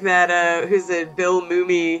feel like that. Who's it? Bill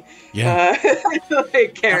Mooney,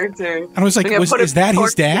 character. And I was like, is that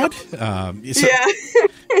his dad?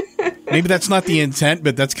 Maybe that's not the intent,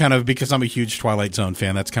 but that's kind of because I'm a huge Twilight Zone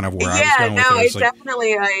fan. That's kind of where I was going with it.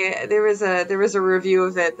 Definitely. There was a review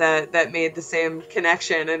of it that made the same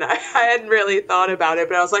connection, and I hadn't really thought about it,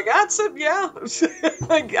 but I was like, I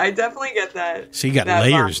definitely get that. So you got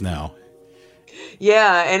layers vibe now.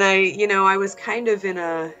 Yeah, and I was kind of in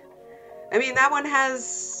a. I mean, that one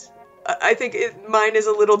has. I think mine is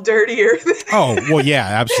a little dirtier. Oh, well, yeah,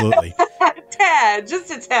 absolutely.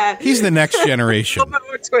 Just a tad. He's the next generation. A little bit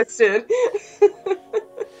more twisted.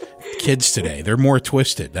 Kids today, they're more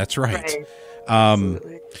twisted. That's right.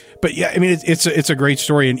 Absolutely. But yeah, I mean, it's a great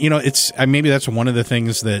story, and it's maybe that's one of the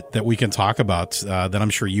things that we can talk about that I'm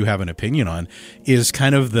sure you have an opinion on, is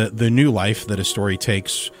kind of the new life that a story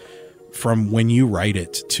takes from when you write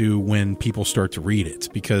it to when people start to read it,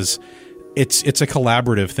 because it's a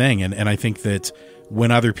collaborative thing, and I think that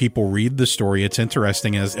when other people read the story, it's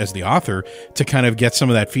interesting as the author to kind of get some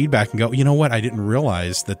of that feedback and go, you know what, I didn't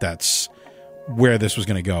realize that that's where this was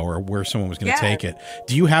going to go, or where someone was going to take it.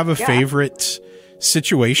 Do you have a favorite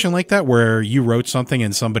situation like that, where you wrote something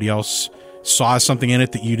and somebody else saw something in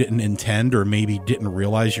it that you didn't intend, or maybe didn't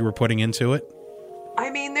realize you were putting into it?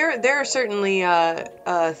 I mean, there are certainly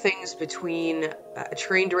things between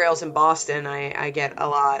train derails in Boston. I get a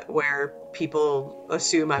lot where people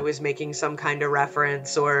assume I was making some kind of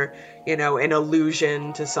reference, or an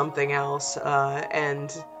allusion to something else, and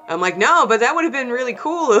I'm like, no, but that would have been really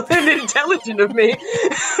cool and intelligent of me.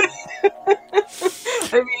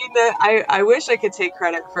 I mean, I wish I could take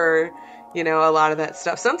credit for you know, a lot of that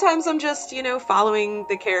stuff. Sometimes I'm just, you know, following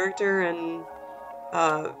the character and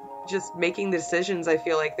just making the decisions I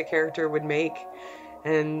feel like the character would make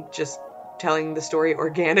and just telling the story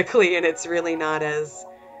organically, and it's really not as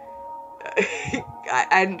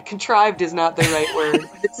and contrived is not the right word.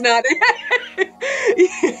 It's not.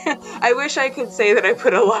 I wish I could say that I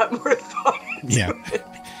put a lot more thought into it.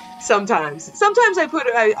 Sometimes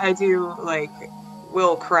I do, like,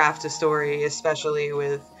 will craft a story, especially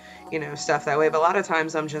with, you know, stuff that way. But a lot of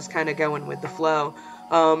times I'm just kind of going with the flow.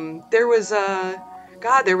 There was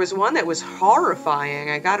one that was horrifying.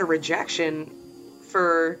 I got a rejection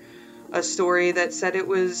for a story that said it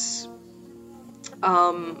was,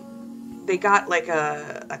 they got like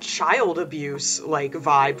a child abuse like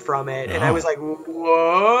vibe from it, and I was like, what?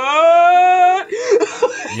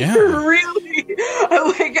 Yeah. Really?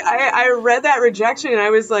 Like, I read that rejection and I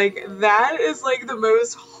was like, that is like the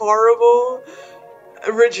most horrible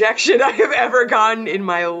rejection I have ever gotten in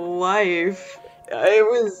my life.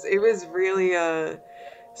 It was really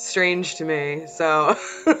strange to me. So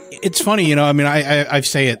it's funny, you know, I mean, I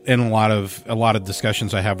say it in a lot of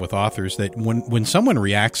discussions I have with authors that when someone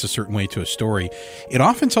reacts a certain way to a story, it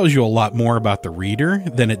often tells you a lot more about the reader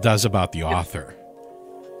than it does about the author.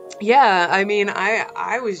 Yeah, I mean,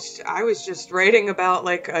 I was just writing about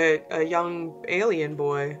like a young alien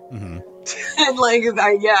boy, and like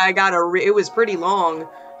I got it was pretty long,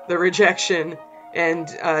 the rejection, and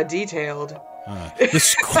detailed.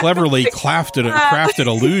 This cleverly crafted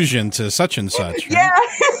allusion to such and such. Right? Yeah.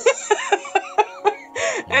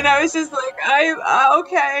 And I was just like,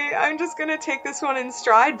 okay, I'm just going to take this one in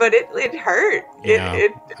stride, but it hurt. Yeah,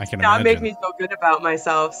 it I can did not make imagine. me feel good about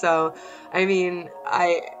myself. So, I mean,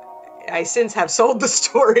 I since have sold the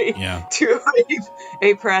story to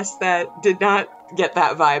a press that did not get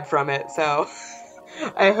that vibe from it. So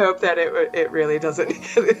I hope that it really doesn't,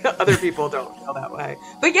 other people don't feel that way.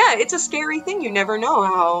 But yeah, it's a scary thing. You never know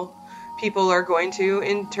how people are going to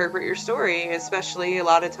interpret your story, especially a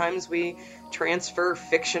lot of times we transfer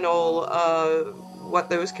fictional, what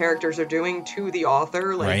those characters are doing to the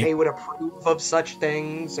author. Like they would approve of such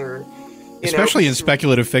things, or especially in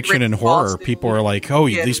speculative fiction and horror, people are like, oh,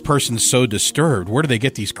 this person's so disturbed. Where do they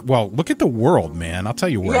get these? Well, look at the world, man. I'll tell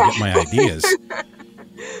you where I get my ideas.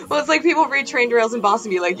 Well, it's like people read Train Derails in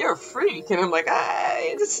Boston and be like, you're a freak. And I'm like,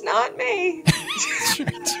 it's not me.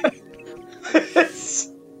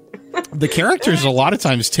 The characters a lot of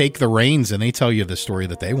times take the reins and they tell you the story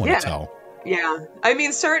that they want to tell. Yeah. I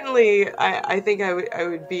mean, certainly, I think I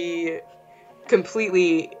would be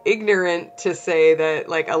completely ignorant to say that,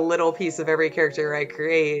 like, a little piece of every character I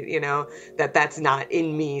create, you know, that's not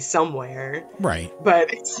in me somewhere. Right.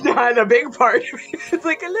 But it's not a big part of me. It's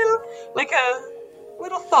like a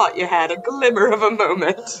little thought you had, a glimmer of a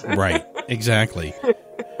moment. Right. Exactly.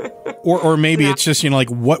 Or maybe it's just, you know, like,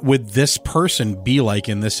 what would this person be like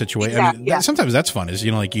in this situation? Exactly. I mean, sometimes that's fun, is,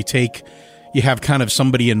 you know, like, you have kind of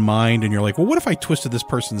somebody in mind and you're like, well, what if I twisted this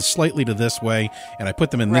person slightly to this way and I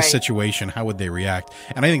put them in this situation? How would they react?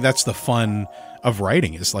 And I think that's the fun of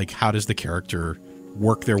writing, is like, how does the character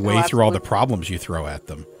work their way through all the problems you throw at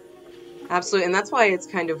them? Absolutely. And that's why it's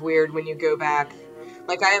kind of weird when you go back.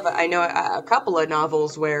 Like, I know a couple of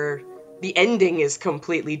novels where the ending is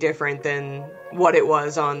completely different than what it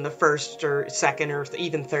was on the first or second or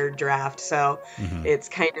even third draft. So it's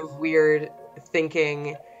kind of weird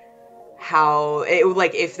thinking how it,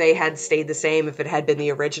 like, if they had stayed the same, if it had been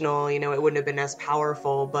the original, you know, it wouldn't have been as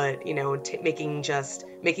powerful. But, you know,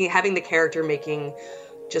 having the character making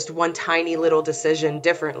just one tiny little decision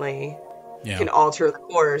differently can alter the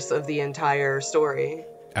course of the entire story.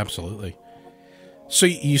 Absolutely. So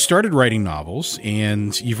you started writing novels,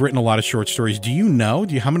 and you've written a lot of short stories.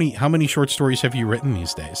 How many short stories have you written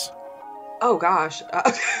these days? Oh gosh.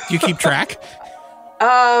 Do you keep track?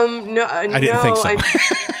 No, I didn't think so.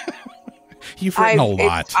 You've written a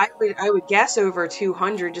lot. I would guess over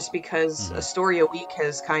 200, just because a story a week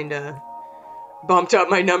has kind of bumped up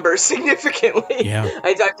my numbers significantly. Yeah.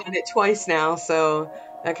 I've done it twice now, so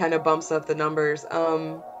that kind of bumps up the numbers.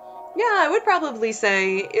 Yeah, I would probably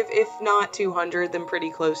say, if not 200, then pretty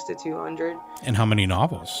close to 200. And how many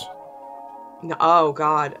novels? Oh,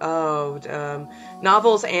 God.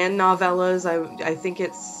 Novels and novellas, I think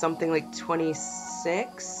it's something like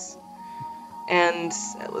 26. And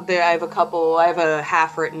I have a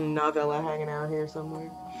half-written novella hanging out here somewhere.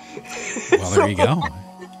 Well, there you go.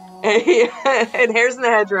 And Hairs in the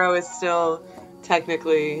Hedgerow is still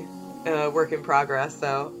technically a work in progress,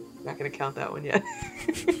 so I'm not going to count that one yet.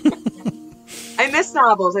 I miss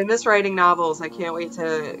novels. I miss writing novels. I can't wait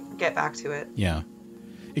to get back to it. Yeah.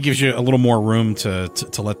 It gives you a little more room to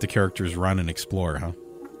let the characters run and explore, huh?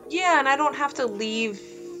 Yeah, and I don't have to leave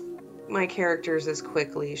my characters as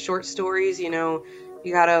quickly. Short stories, you know,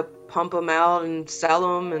 you gotta pump them out and sell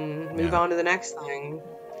them and move on to the next thing.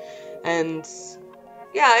 And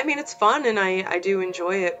yeah, I mean, it's fun and I do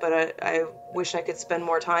enjoy it, but I wish I could spend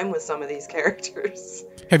more time with some of these characters.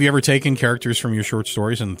 Have you ever taken characters from your short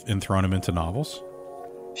stories and thrown them into novels?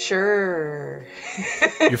 Sure.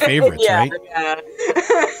 Your favorites, right? Yeah.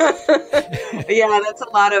 Yeah, that's a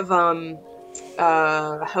lot of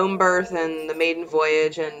Home Birth and The Maiden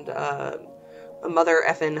Voyage and a Mother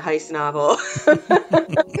Effin' Heist novel.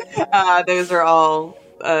 Those are all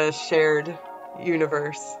a shared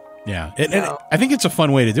universe. Yeah, and I think it's a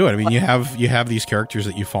fun way to do it. I mean, you have these characters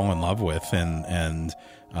that you fall in love with, and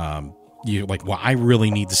you're like, well, I really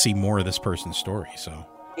need to see more of this person's story. So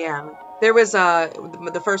yeah, there was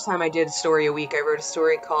the first time I did a story a week, I wrote a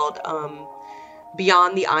story called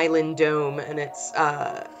Beyond the Island Dome, and it's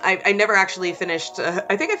I never actually finished.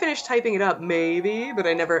 I think I finished typing it up, maybe, but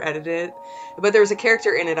I never edited it. But there was a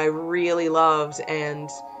character in it I really loved, and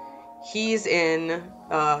he's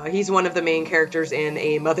one of the main characters in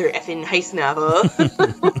a Mother Effin' Heist novel,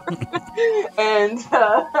 and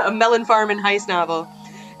a Melon Farm and Heist novel,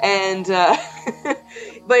 and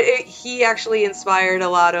but he actually inspired a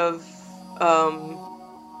lot of.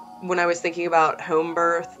 When I was thinking about Home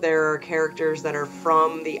Birth, there are characters that are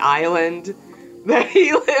from the island that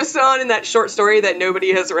he lives on in that short story that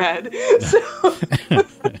nobody has read. So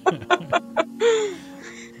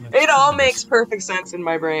it all makes perfect sense in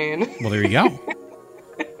my brain. Well, there you go.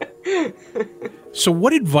 So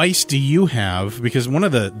what advice do you have? Because one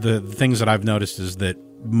of the things that I've noticed is that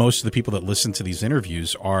most of the people that listen to these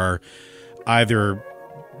interviews are either...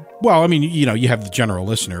 Well, I mean, you know, you have the general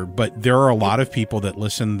listener, but there are a lot of people that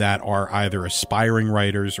listen that are either aspiring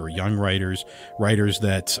writers or young writers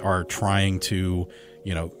that are trying to,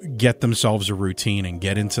 you know, get themselves a routine and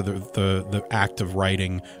get into the act of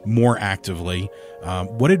writing more actively.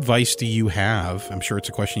 What advice do you have? I'm sure it's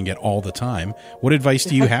a question you get all the time. What advice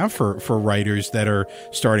do you have for writers that are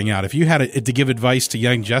starting out? If you had to give advice to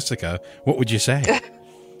young Jessica, what would you say?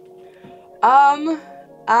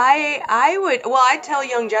 I'd tell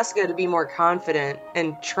young Jessica to be more confident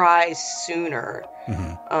and try sooner.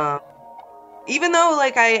 Mm-hmm. Even though,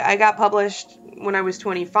 like, I got published when I was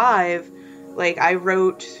 25, like, I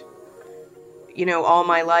wrote, you know, all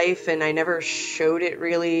my life, and I never showed it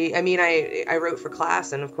really. I mean, I wrote for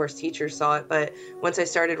class, and of course teachers saw it, but once I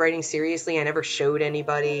started writing seriously, I never showed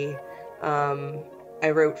anybody. I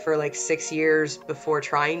wrote for like 6 years before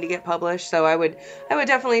trying to get published. So I would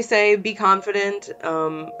definitely say be confident,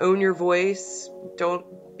 own your voice. Don't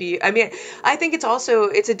be, I mean, I think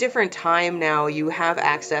it's a different time now. You have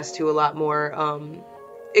access to a lot more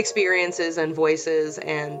experiences and voices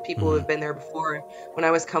and people who have been there before. When I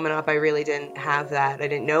was coming up, I really didn't have that. I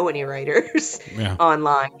didn't know any writers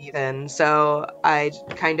online even. So I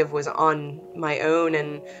kind of was on my own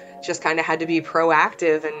and just kind of had to be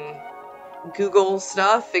proactive and Google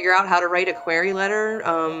stuff, figure out how to write a query letter,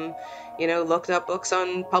 you know, looked up books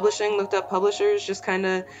on publishing, looked up publishers, just kind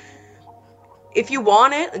of, if you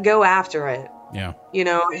want it, go after it. Yeah. You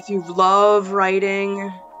know, if you love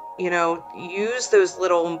writing, you know, use those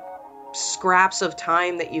little scraps of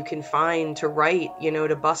time that you can find to write, you know,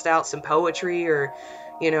 to bust out some poetry or,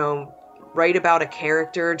 you know, write about a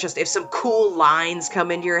character. Just if some cool lines come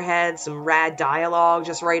into your head, some rad dialogue,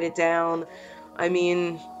 just write it down. I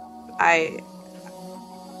mean,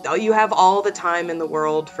 you have all the time in the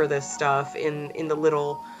world for this stuff in the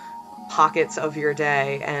little pockets of your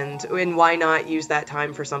day, and why not use that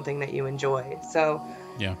time for something that you enjoy? So,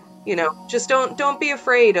 yeah, you know, just don't be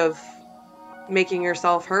afraid of making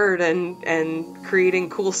yourself heard and creating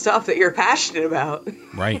cool stuff that you're passionate about.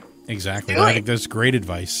 Right, exactly. I think that's great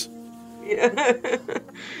advice. Yeah.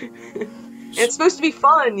 It's supposed to be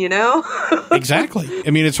fun, you know? Exactly. I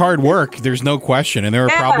mean, it's hard work. There's no question. And there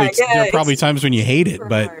are probably times when you hate it,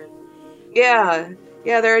 but hard. Yeah,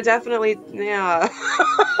 there are definitely, but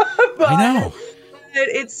I know.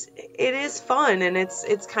 It is fun, and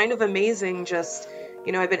it's kind of amazing. Just,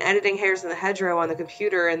 you know, I've been editing Hairs in the Hedgerow on the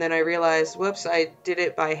computer, and then I realized, whoops, I did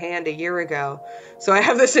it by hand a year ago. So I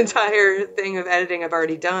have this entire thing of editing I've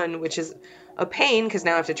already done, which is a pain because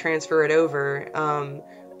now I have to transfer it over.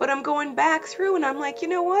 But I'm going back through and I'm like, you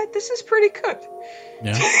know what? This is pretty good.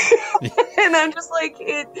 Yeah. And I'm just like,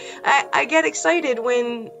 I get excited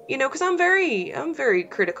when, you know, because I'm very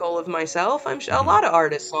critical of myself. I'm a lot of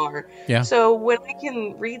artists are. Yeah. So when I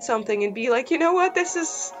can read something and be like, you know what? This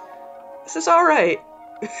is all right.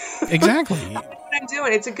 Exactly. What I'm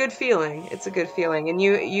doing. It's a good feeling. It's a good feeling. And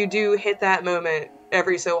you do hit that moment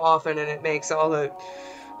every so often, and it makes all the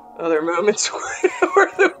other moments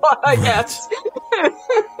worth the while, I guess.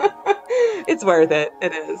 It's worth it.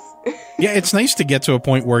 It is. Yeah, it's nice to get to a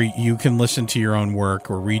point where you can listen to your own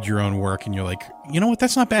work or read your own work, and you're like, you know what,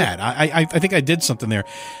 that's not bad. I think I did something there.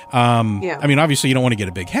 I mean, obviously, you don't want to get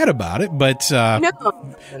a big head about it, but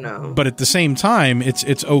no. But at the same time,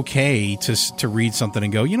 it's okay to read something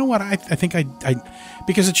and go, you know what, I think I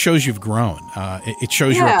because it shows you've grown. It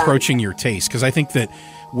shows you're approaching your taste. Because I think that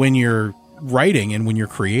when you're writing and when you're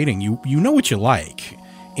creating, you know what you like.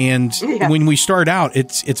 And when we start out,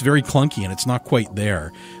 it's very clunky and it's not quite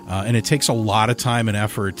there. And it takes a lot of time and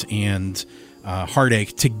effort and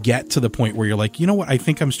heartache to get to the point where you're like, you know what, I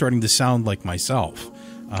think I'm starting to sound like myself.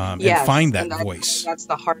 And find that voice. That's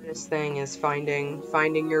the hardest thing, is finding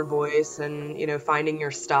your voice and, finding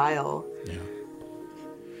your style. Yeah.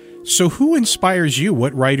 So who inspires you?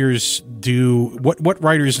 What writers what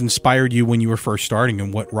writers inspired you when you were first starting,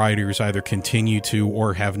 and what writers either continue to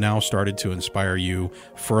or have now started to inspire you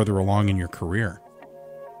further along in your career?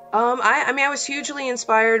 I was hugely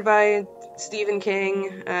inspired by Stephen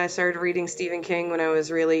King. I started reading Stephen King when I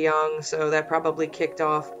was really young, so that probably kicked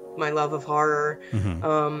off my love of horror.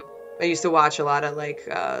 Mm-hmm. I used to watch a lot of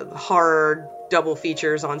horror double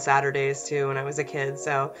features on Saturdays too when I was a kid,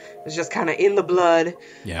 so it was just kind of in the blood.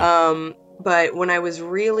 But when I was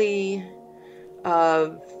really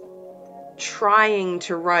starting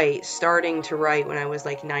to write when I was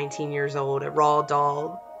 19 years old, at Roald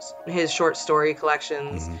Dahl, his short story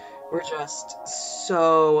collections were just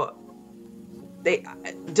so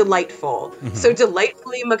delightful. So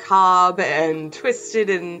delightfully macabre and twisted,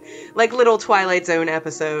 and like little Twilight Zone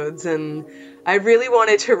episodes, and I really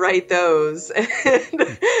wanted to write those. And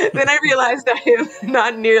then I realized I am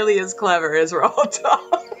not nearly as clever as Roald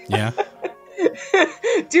Dahl. Yeah.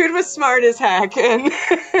 Dude was smart as heck, and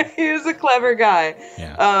he was a clever guy.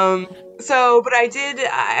 Yeah. But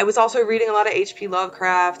I was also reading a lot of H.P.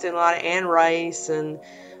 Lovecraft and a lot of Anne Rice and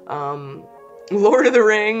Lord of the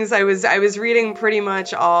Rings. I was reading pretty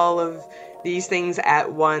much all of these things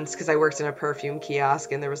at once because I worked in a perfume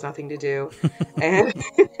kiosk and there was nothing to do. and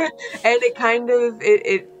it kind of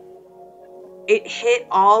it hit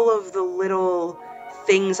all of the little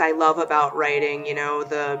things I love about writing,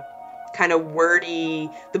 the kind of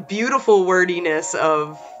the beautiful wordiness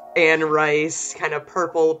of Anne Rice, kind of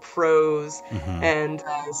purple prose, and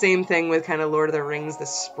same thing with kind of Lord of the Rings, the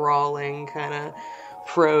sprawling kind of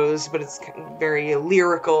prose, but it's very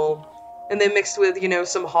lyrical, and then mixed with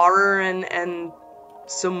some horror and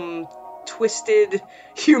some twisted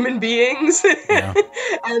human beings.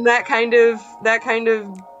 And that kind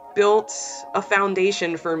of built a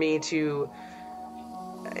foundation for me to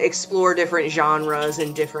explore different genres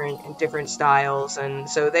and different styles, and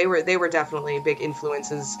so they were definitely big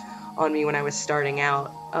influences on me when I was starting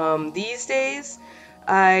out. These days,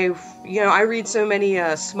 I read so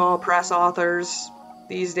many small press authors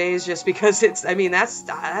these days, just because that's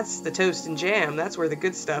the toast and jam. That's where the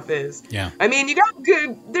good stuff is. Yeah. I mean,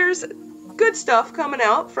 there's good stuff coming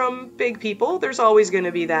out from big people. There's always going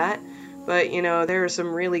to be that, but there are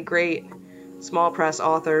some really great small press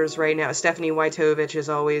authors right now. Stephanie Wojtowicz is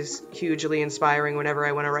always hugely inspiring whenever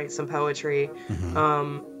I want to write some poetry.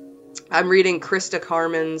 I'm reading Krista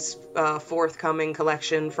Carmen's forthcoming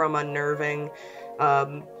collection from Unnerving,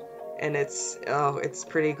 and it's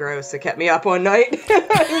pretty gross. It kept me up one night.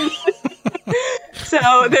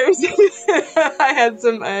 So there's I had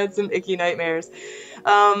some icky nightmares.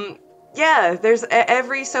 There's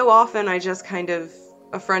every so often I just kind of,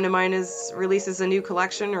 a friend of mine releases a new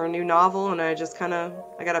collection or a new novel, and I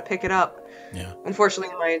gotta pick it up. Yeah.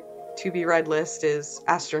 Unfortunately, my to-be-read list is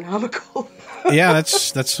astronomical. Yeah,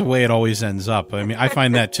 that's the way it always ends up. I mean, I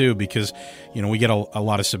find that too, because, we get a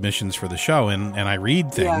lot of submissions for the show, and I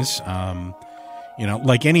read things. Yeah.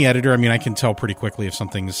 Like any editor, I mean, I can tell pretty quickly if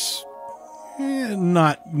something's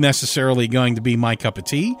not necessarily going to be my cup of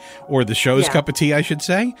tea, or the show's cup of tea, I should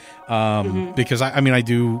say. Because I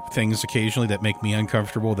do things occasionally that make me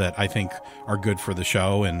uncomfortable that I think are good for the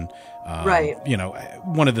show. And,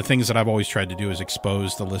 one of the things that I've always tried to do is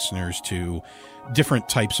expose the listeners to different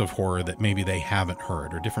types of horror that maybe they haven't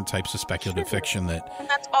heard, or different types of speculative fiction and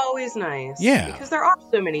that's always nice. Yeah. Because there are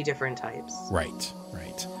so many different types. Right.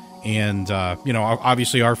 And,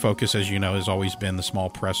 obviously our focus, as you know, has always been the small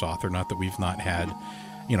press author. Not that we've not had,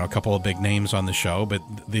 a couple of big names on the show, but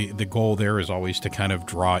the goal there is always to kind of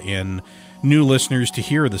draw in new listeners to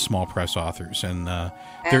hear the small press authors. And the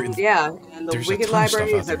Wicked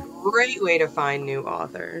Library is a great way to find new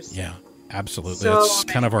authors. Yeah, absolutely. So that's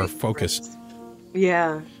kind of our focus.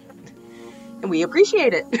 Yeah. And we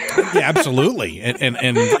appreciate it. Yeah, absolutely.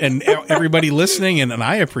 And everybody listening, and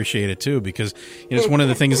I appreciate it too, because it's one of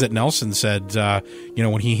the things that Nelson said,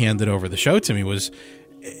 when he handed over the show to me was,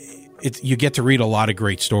 you get to read a lot of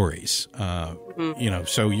great stories.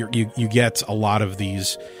 So you get a lot of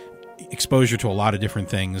these exposure to a lot of different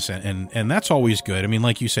things, and that's always good. I mean,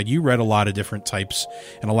 like you said, you read a lot of different types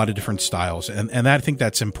and a lot of different styles, and I think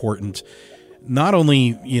that's important. Not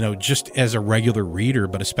only, just as a regular reader,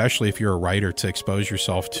 but especially if you're a writer, to expose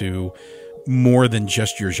yourself to more than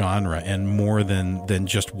just your genre and more than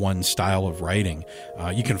just one style of writing.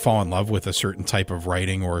 You can fall in love with a certain type of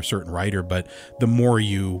writing or a certain writer, but the more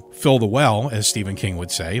you fill the well, as Stephen King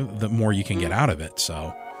would say, the more you can get out of it.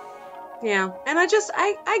 So, yeah. And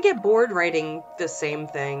I get bored writing the same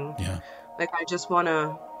thing. Yeah. Like, I just want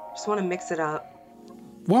to mix it up.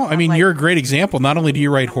 Well, I mean, you're a great example. Not only do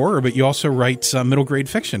you write horror, but you also write middle grade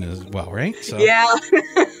fiction as well, right? So. Yeah.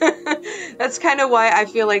 That's kind of why I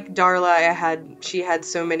feel like Darla, she had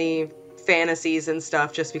so many fantasies and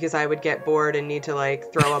stuff, just because I would get bored and need to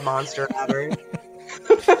like throw a monster at her.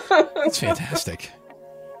 That's fantastic.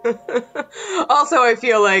 Also, I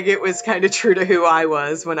feel like it was kind of true to who I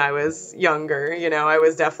was when I was younger. I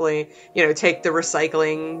was definitely, take the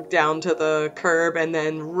recycling down to the curb and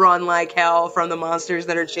then run like hell from the monsters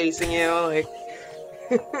that are chasing you. Like,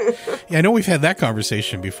 yeah, I know we've had that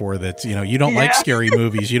conversation before, that, you don't like scary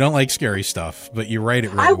movies, you don't like scary stuff, but you write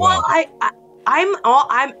it really well.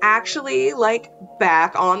 I'm actually like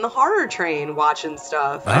back on the horror train watching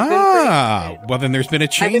stuff. Well, then there's been a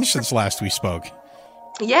change since last we spoke.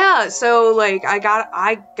 Yeah, so like I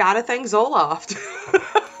gotta thank Zoloft.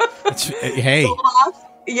 Hey, Zoloft,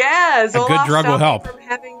 Zoloft, a good drug will help. From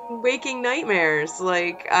having waking nightmares,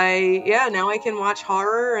 like now I can watch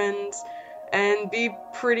horror and be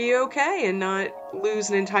pretty okay and not lose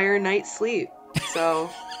an entire night's sleep. So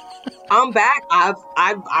I'm back.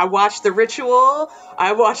 I watched The Ritual.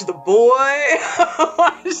 I watched The Boy. I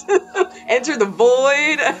watched Enter the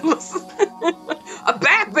Void. I'm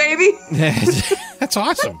back, baby. That's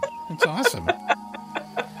awesome. That's awesome.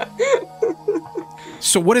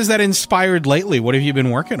 So what has that inspired lately? What have you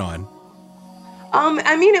been working on?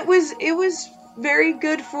 I mean, it was very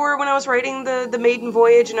good for when I was writing the Maiden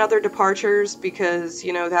Voyage and Other Departures, because,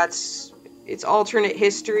 it's alternate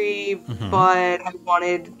history, but I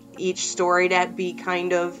wanted each story to be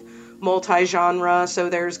kind of multi-genre. So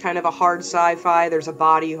there's kind of a hard sci-fi, there's a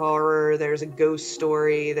body horror, there's a ghost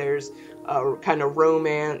story, there's a kind of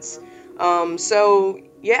romance. So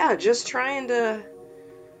yeah, just trying to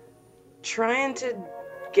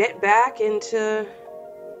get back into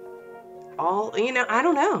all, I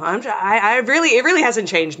don't know. It really hasn't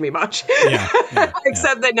changed me much.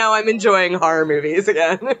 Except that now I'm enjoying horror movies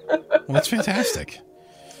again. Well, that's fantastic.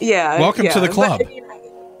 Yeah. Welcome to the club.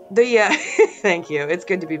 Thank you. It's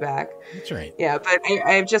good to be back. That's right. Yeah, but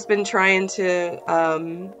I've just been trying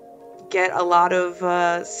to get a lot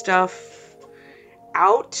of stuff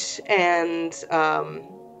out and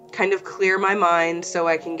kind of clear my mind so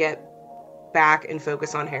I can get back and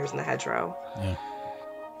focus on Hares in the Hedgerow. Yeah.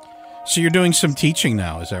 So you're doing some teaching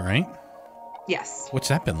now, is that right? Yes. What's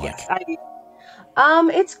that been like? Yes,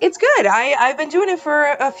 it's good. I've been doing it for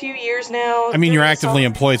a few years now. I mean, you're actively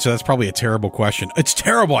employed, so that's probably a terrible question. It's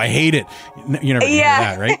terrible. I hate it. You never hear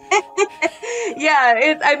that, right? Yeah.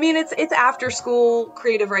 It's after school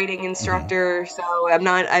creative writing instructor. So I'm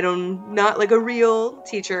not like a real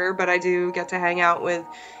teacher, but I do get to hang out with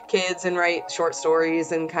kids and write short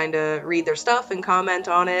stories and kind of read their stuff and comment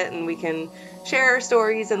on it, and we can share our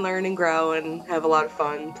stories and learn and grow and have a lot of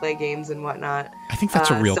fun, play games and whatnot. I think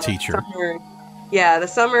that's a real teacher. The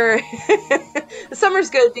summer's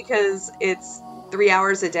good because it's 3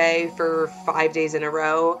 hours a day for 5 days in a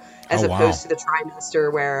row, as opposed to the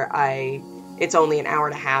trimester where it's only an hour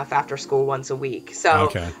and a half after school once a week.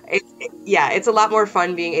 So it's a lot more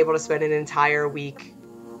fun being able to spend an entire week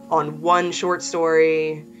on one short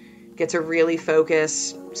story, get to really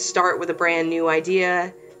focus, start with a brand new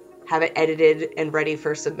idea, have it edited and ready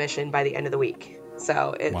for submission by the end of the week.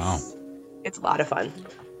 So it's a lot of fun.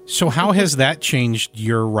 So how has that changed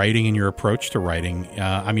your writing and your approach to writing?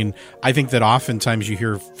 I think that oftentimes you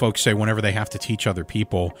hear folks say whenever they have to teach other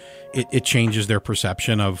people, it changes their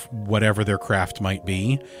perception of whatever their craft might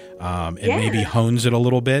be. It maybe hones it a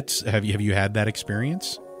little bit. Have you had that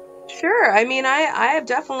experience? Sure. I mean, I have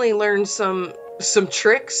definitely learned some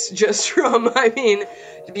tricks just from,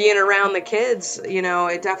 being around the kids.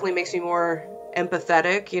 It definitely makes me more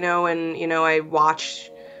empathetic, and, I watch.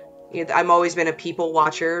 I've always been a people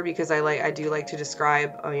watcher because I do like to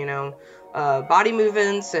describe, body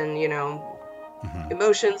movements and,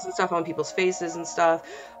 emotions and stuff on people's faces and stuff.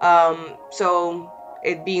 So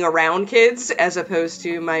it being around kids as opposed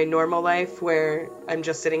to my normal life where I'm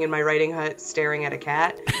just sitting in my writing hut staring at a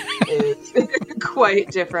cat is quite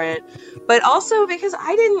different. But also because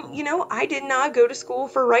I did not go to school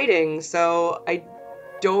for writing, so I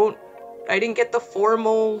didn't get the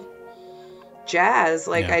formal jazz.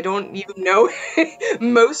 I don't even know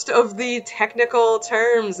most of the technical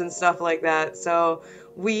terms and stuff like that. So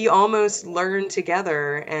we almost learn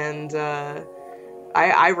together, and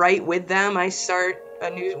I write with them. I start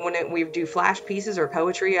when we do flash pieces or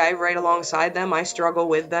poetry, I write alongside them. I struggle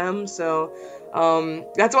with them. So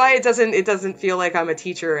that's why it doesn't feel like I'm a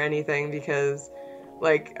teacher or anything, because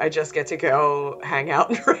I just get to go hang out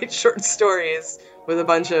and write short stories with a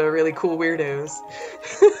bunch of really cool weirdos.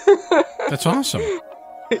 That's awesome.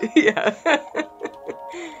 Yeah.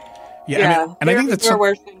 Yeah, I think that's there are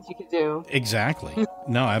worse things you could do. Exactly.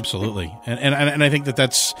 No, absolutely, and I think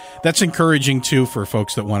that's encouraging too for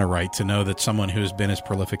folks that want to write, to know that someone who's been as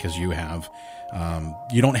prolific as you have,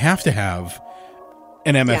 you don't have to have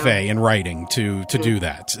an MFA in writing to do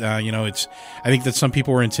that. I think that some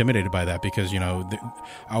people are intimidated by that because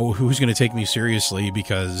who's going to take me seriously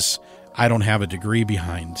because I don't have a degree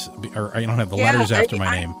behind, or I don't have the letters after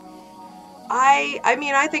my name.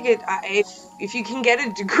 I think if you can get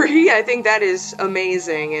a degree, I think that is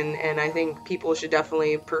amazing, and I think people should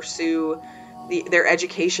definitely pursue their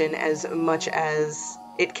education as much as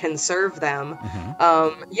it can serve them.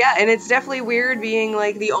 And it's definitely weird being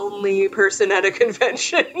the only person at a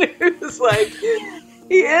convention who's it's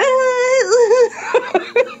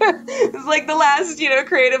the last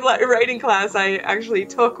creative writing class I actually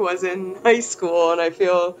took was in high school, and I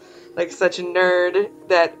feel like such a nerd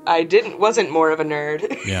that I wasn't more of a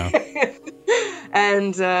nerd. Yeah.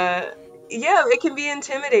 And it can be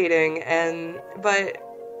intimidating, but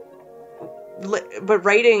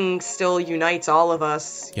writing still unites all of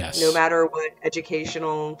us. Yes. No matter what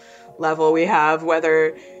educational level we have,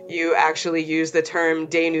 whether you actually use the term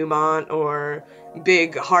denouement or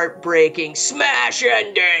big heartbreaking smash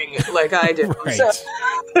ending like I do. Right.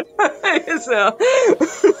 So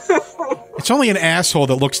it's only an asshole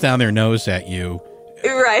that looks down their nose at you.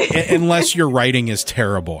 Right. Unless your writing is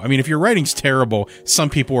terrible. I mean, if your writing's terrible, some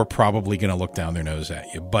people are probably going to look down their nose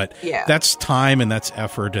at you. But that's time and that's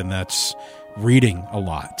effort and that's reading a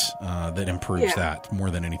lot that improves that more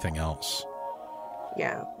than anything else.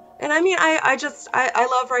 Yeah. And I mean, I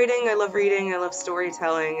love writing. I love reading. I love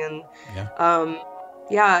storytelling. And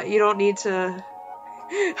you don't need to...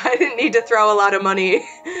 I didn't need to throw a lot of money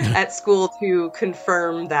at school to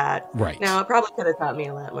confirm that. Right. Now, it probably could have taught me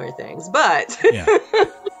a lot more things, but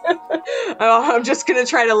I'm just going to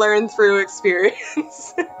try to learn through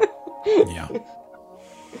experience. Yeah.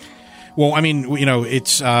 Well, I mean,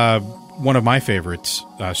 it's one of my favorites,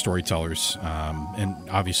 Storytellers, and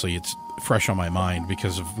obviously it's fresh on my mind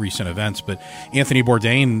because of recent events, but Anthony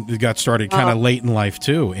Bourdain got started kind of late in life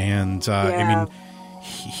too, and I mean,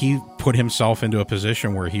 he put himself into a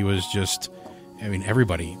position where he was just, I mean,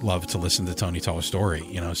 everybody loved to listen to Tony tell a story,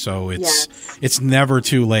 so it's never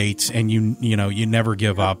too late, and you never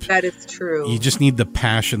give up. That is true. You just need the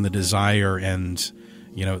passion, the desire, and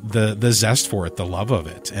the zest for it, the love of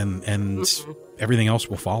it, and everything else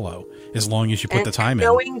will follow as long as you put the time in.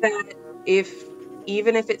 Knowing that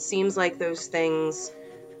even if it seems like those things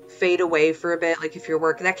fade away for a bit, like if you're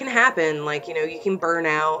working, that can happen, you can burn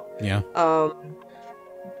out. Yeah.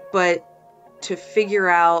 But to figure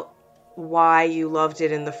out why you loved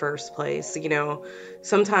it in the first place,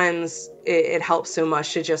 sometimes it helps so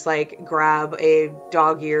much to just grab a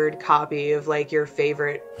dog-eared copy of your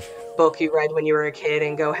favorite book you read when you were a kid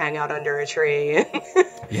and go hang out under a tree and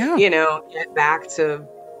get back to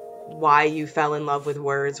why you fell in love with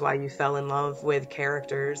words, why you fell in love with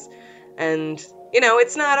characters. And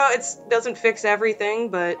it doesn't fix everything,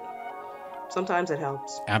 but sometimes it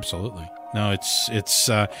helps. Absolutely. No,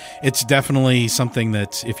 it's definitely something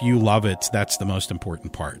that if you love it, that's the most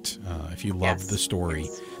important part. If you love the story,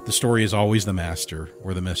 the story is always the master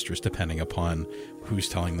or the mistress, depending upon who's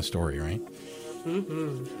telling the story, right?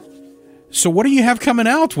 Mm-hmm. So what do you have coming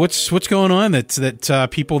out? What's going on that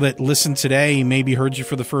people that listen today maybe heard you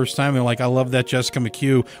for the first time? They're like, I love that Jessica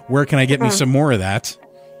McHugh. Where can I get me some more of that?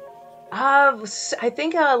 I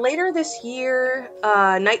think later this year,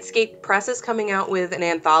 Nightscape Press is coming out with an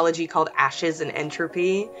anthology called Ashes and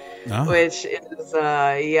Entropy, which is,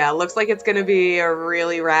 looks like it's going to be a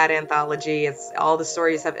really rad anthology. All the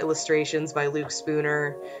stories have illustrations by Luke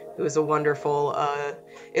Spooner, who is a wonderful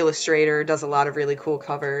illustrator, does a lot of really cool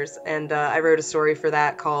covers. And I wrote a story for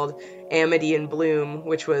that called Amity in Bloom,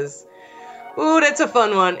 which was Ooh, that's a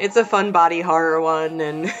fun one. It's a fun body horror one,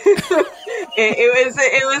 and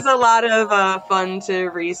it was a lot of fun to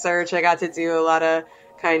research. I got to do a lot of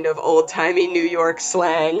kind of old-timey New York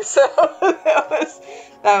slang, so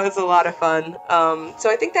that was a lot of fun.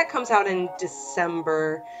 So I think that comes out in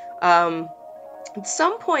December. At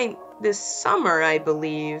some point this summer, I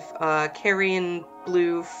believe, Carrion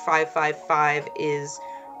Blue 555 is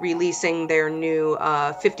releasing their new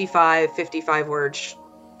 55 word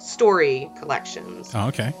story collections. Oh,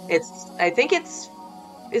 okay.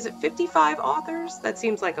 Is it 55 authors? That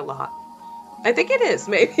seems like a lot. I think it is,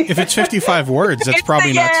 maybe. If it's 55 words, that's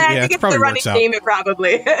probably not. Yeah, it's probably the running works out. name. It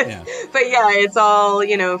probably. Yeah. But yeah, it's all,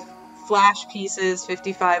 flash pieces,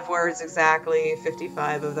 55 words exactly,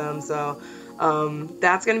 55 of them. So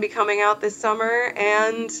that's going to be coming out this summer.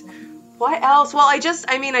 And what else? Well, I just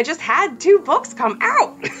had 2 books come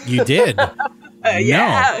out. You did?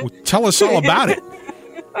 Yeah. No. Tell us all about it.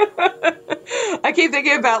 I keep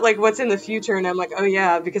thinking about what's in the future, and I'm like, oh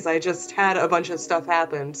yeah, because I just had a bunch of stuff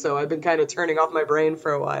happen, so I've been kind of turning off my brain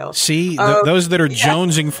for a while. See, those that are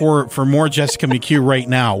jonesing for more Jessica McHugh right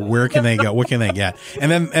now, where can they go? What can they get? And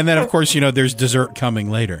then of course, there's dessert coming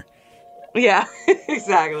later. Yeah,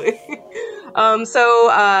 exactly.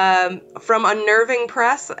 So from Unnerving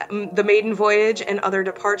Press, The Maiden Voyage and Other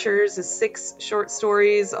Departures is 6 short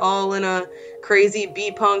stories, all in a crazy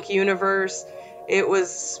B-punk universe. It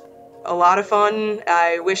was a lot of fun.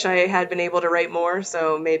 I wish I had been able to write more,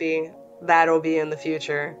 so maybe that'll be in the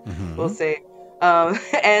future. Mm-hmm. We'll see.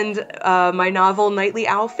 And my novel, Nightly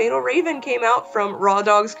Owl, Fatal Raven, came out from Raw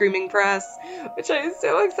Dog Screaming Press, which I was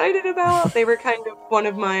so excited about. They were kind of one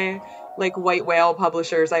of my white whale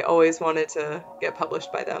publishers. I always wanted to get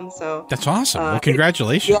published by them. So that's awesome. Well,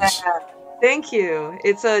 congratulations. Yeah, thank you.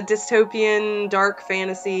 It's a dystopian, dark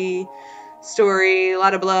fantasy story. A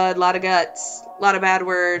lot of blood, a lot of guts, a lot of bad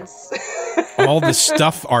words. All the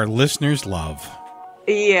stuff our listeners love.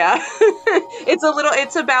 Yeah.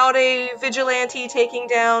 It's about a vigilante taking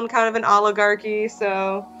down kind of an oligarchy,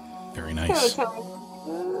 so very nice.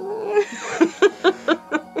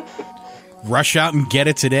 Rush out and get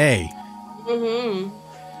it today. Mm-hmm.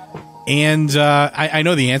 And I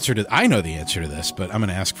know the answer to this, but I'm going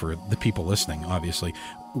to ask for the people listening, obviously.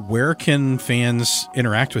 Where can fans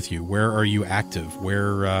interact with you? Where are you active?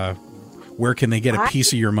 Where can they get a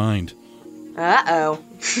piece of your mind? Uh-oh.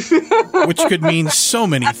 Which could mean so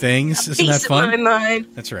many things. Isn't that fun? Piece of my mind.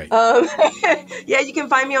 That's right. Yeah, you can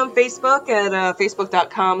find me on Facebook at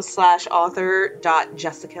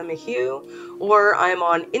facebook.com/author.jessicamchugh, or I'm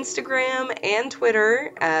on Instagram and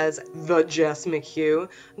Twitter as the Jess McHugh.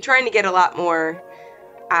 I'm trying to get a lot more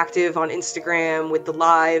active on Instagram with the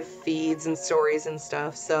live feeds and stories and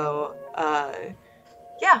stuff. So,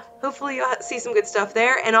 yeah, hopefully you'll see some good stuff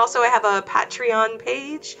there. And also I have a Patreon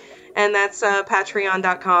page, and that's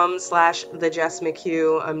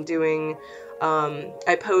patreon.com/thejessmchugh. I'm doing,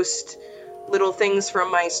 I post little things from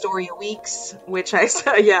my story weeks, which I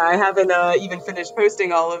haven't even finished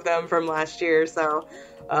posting all of them from last year. So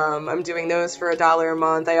I'm doing those for $1 a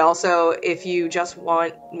month. I also, if you just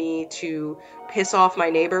want me to piss off my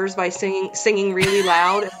neighbors by singing really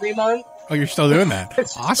loud every month. Oh, you're still doing that?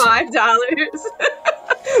 It's awesome. $5.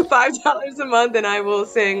 $5 a month, and I will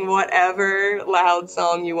sing whatever loud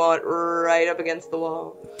song you want right up against the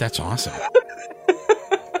wall. That's awesome.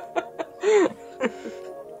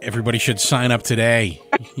 Everybody should sign up today.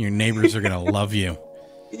 Your neighbors are going to love you.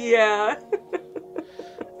 Yeah.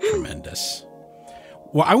 Tremendous.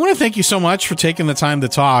 Well, I want to thank you so much for taking the time to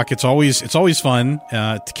talk. It's always fun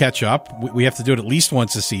to catch up. We have to do it at least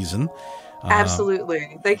once a season.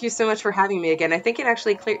 Absolutely. Thank you so much for having me again. I think it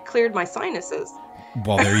actually cleared my sinuses.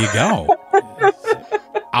 Well, there you go.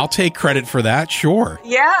 I'll take credit for that, sure.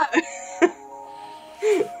 Yeah.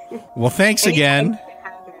 Well, thanks again.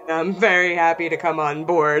 I'm very happy to come on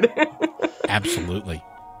board. Absolutely.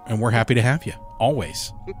 And we're happy to have you,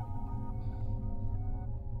 always.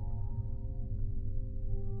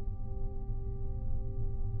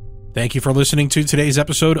 Thank you for listening to today's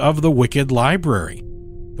episode of The Wicked Library.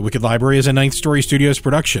 The Wicked Library is a Ninth Story Studios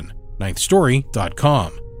production,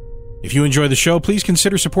 ninthstory.com. If you enjoy the show, please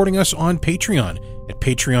consider supporting us on Patreon at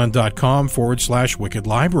patreon.com/Wicked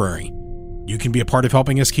Library. You can be a part of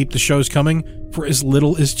helping us keep the shows coming for as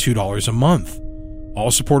little as $2 a month. All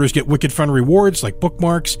supporters get Wicked Fun rewards like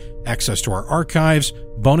bookmarks, access to our archives,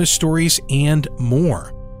 bonus stories, and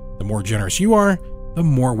more. The more generous you are, the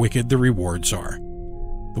more wicked the rewards are.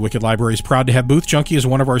 The Wicked Library is proud to have Booth Junkie as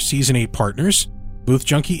one of our Season 8 partners. Booth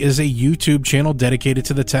Junkie is a YouTube channel dedicated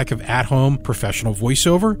to the tech of at-home professional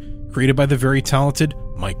voiceover, created by the very talented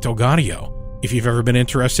Mike Delgadio. If you've ever been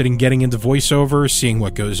interested in getting into voiceover, seeing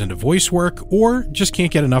what goes into voice work, or just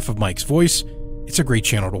can't get enough of Mike's voice, it's a great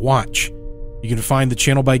channel to watch. You can find the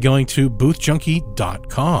channel by going to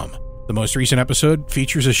boothjunkie.com. The most recent episode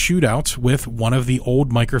features a shootout with one of the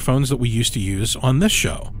old microphones that we used to use on this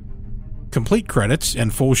show. Complete credits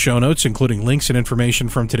and full show notes, including links and information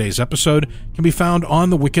from today's episode, can be found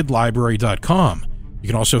on thewickedlibrary.com. You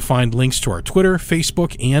can also find links to our Twitter,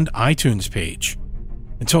 Facebook, and iTunes page.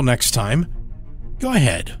 Until next time, go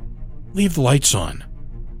ahead, leave the lights on.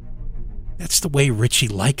 That's the way Richie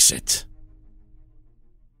likes it.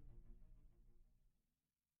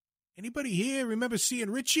 Anybody here remember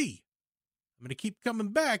seeing Richie? I'm going to keep coming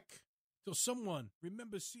back till someone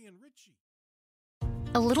remembers seeing Richie.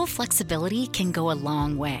 A little flexibility can go a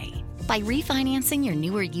long way. By refinancing your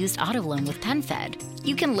new or used auto loan with PenFed,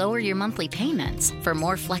 you can lower your monthly payments for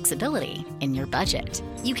more flexibility in your budget.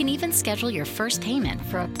 You can even schedule your first payment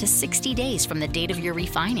for up to 60 days from the date of your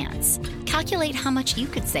refinance. Calculate how much you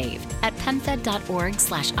could save at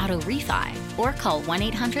penfed.org/auto-refi or call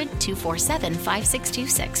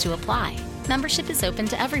 1-800-247-5626 to apply. Membership is open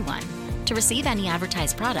to everyone. To receive any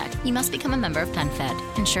advertised product, you must become a member of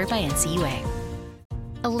PenFed, insured by NCUA.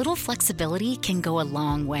 A little flexibility can go a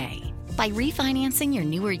long way. By refinancing your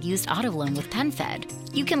new or used auto loan with PenFed,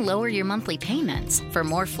 you can lower your monthly payments for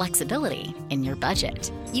more flexibility in your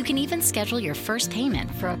budget. You can even schedule your first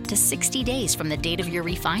payment for up to 60 days from the date of your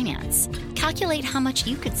refinance. Calculate how much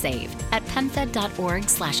you could save at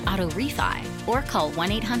penfed.org/auto-refi or call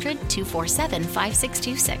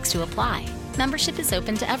 1-800-247-5626 to apply. Membership is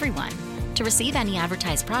open to everyone. To receive any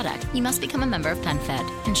advertised product, you must become a member of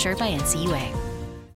PenFed, insured by NCUA.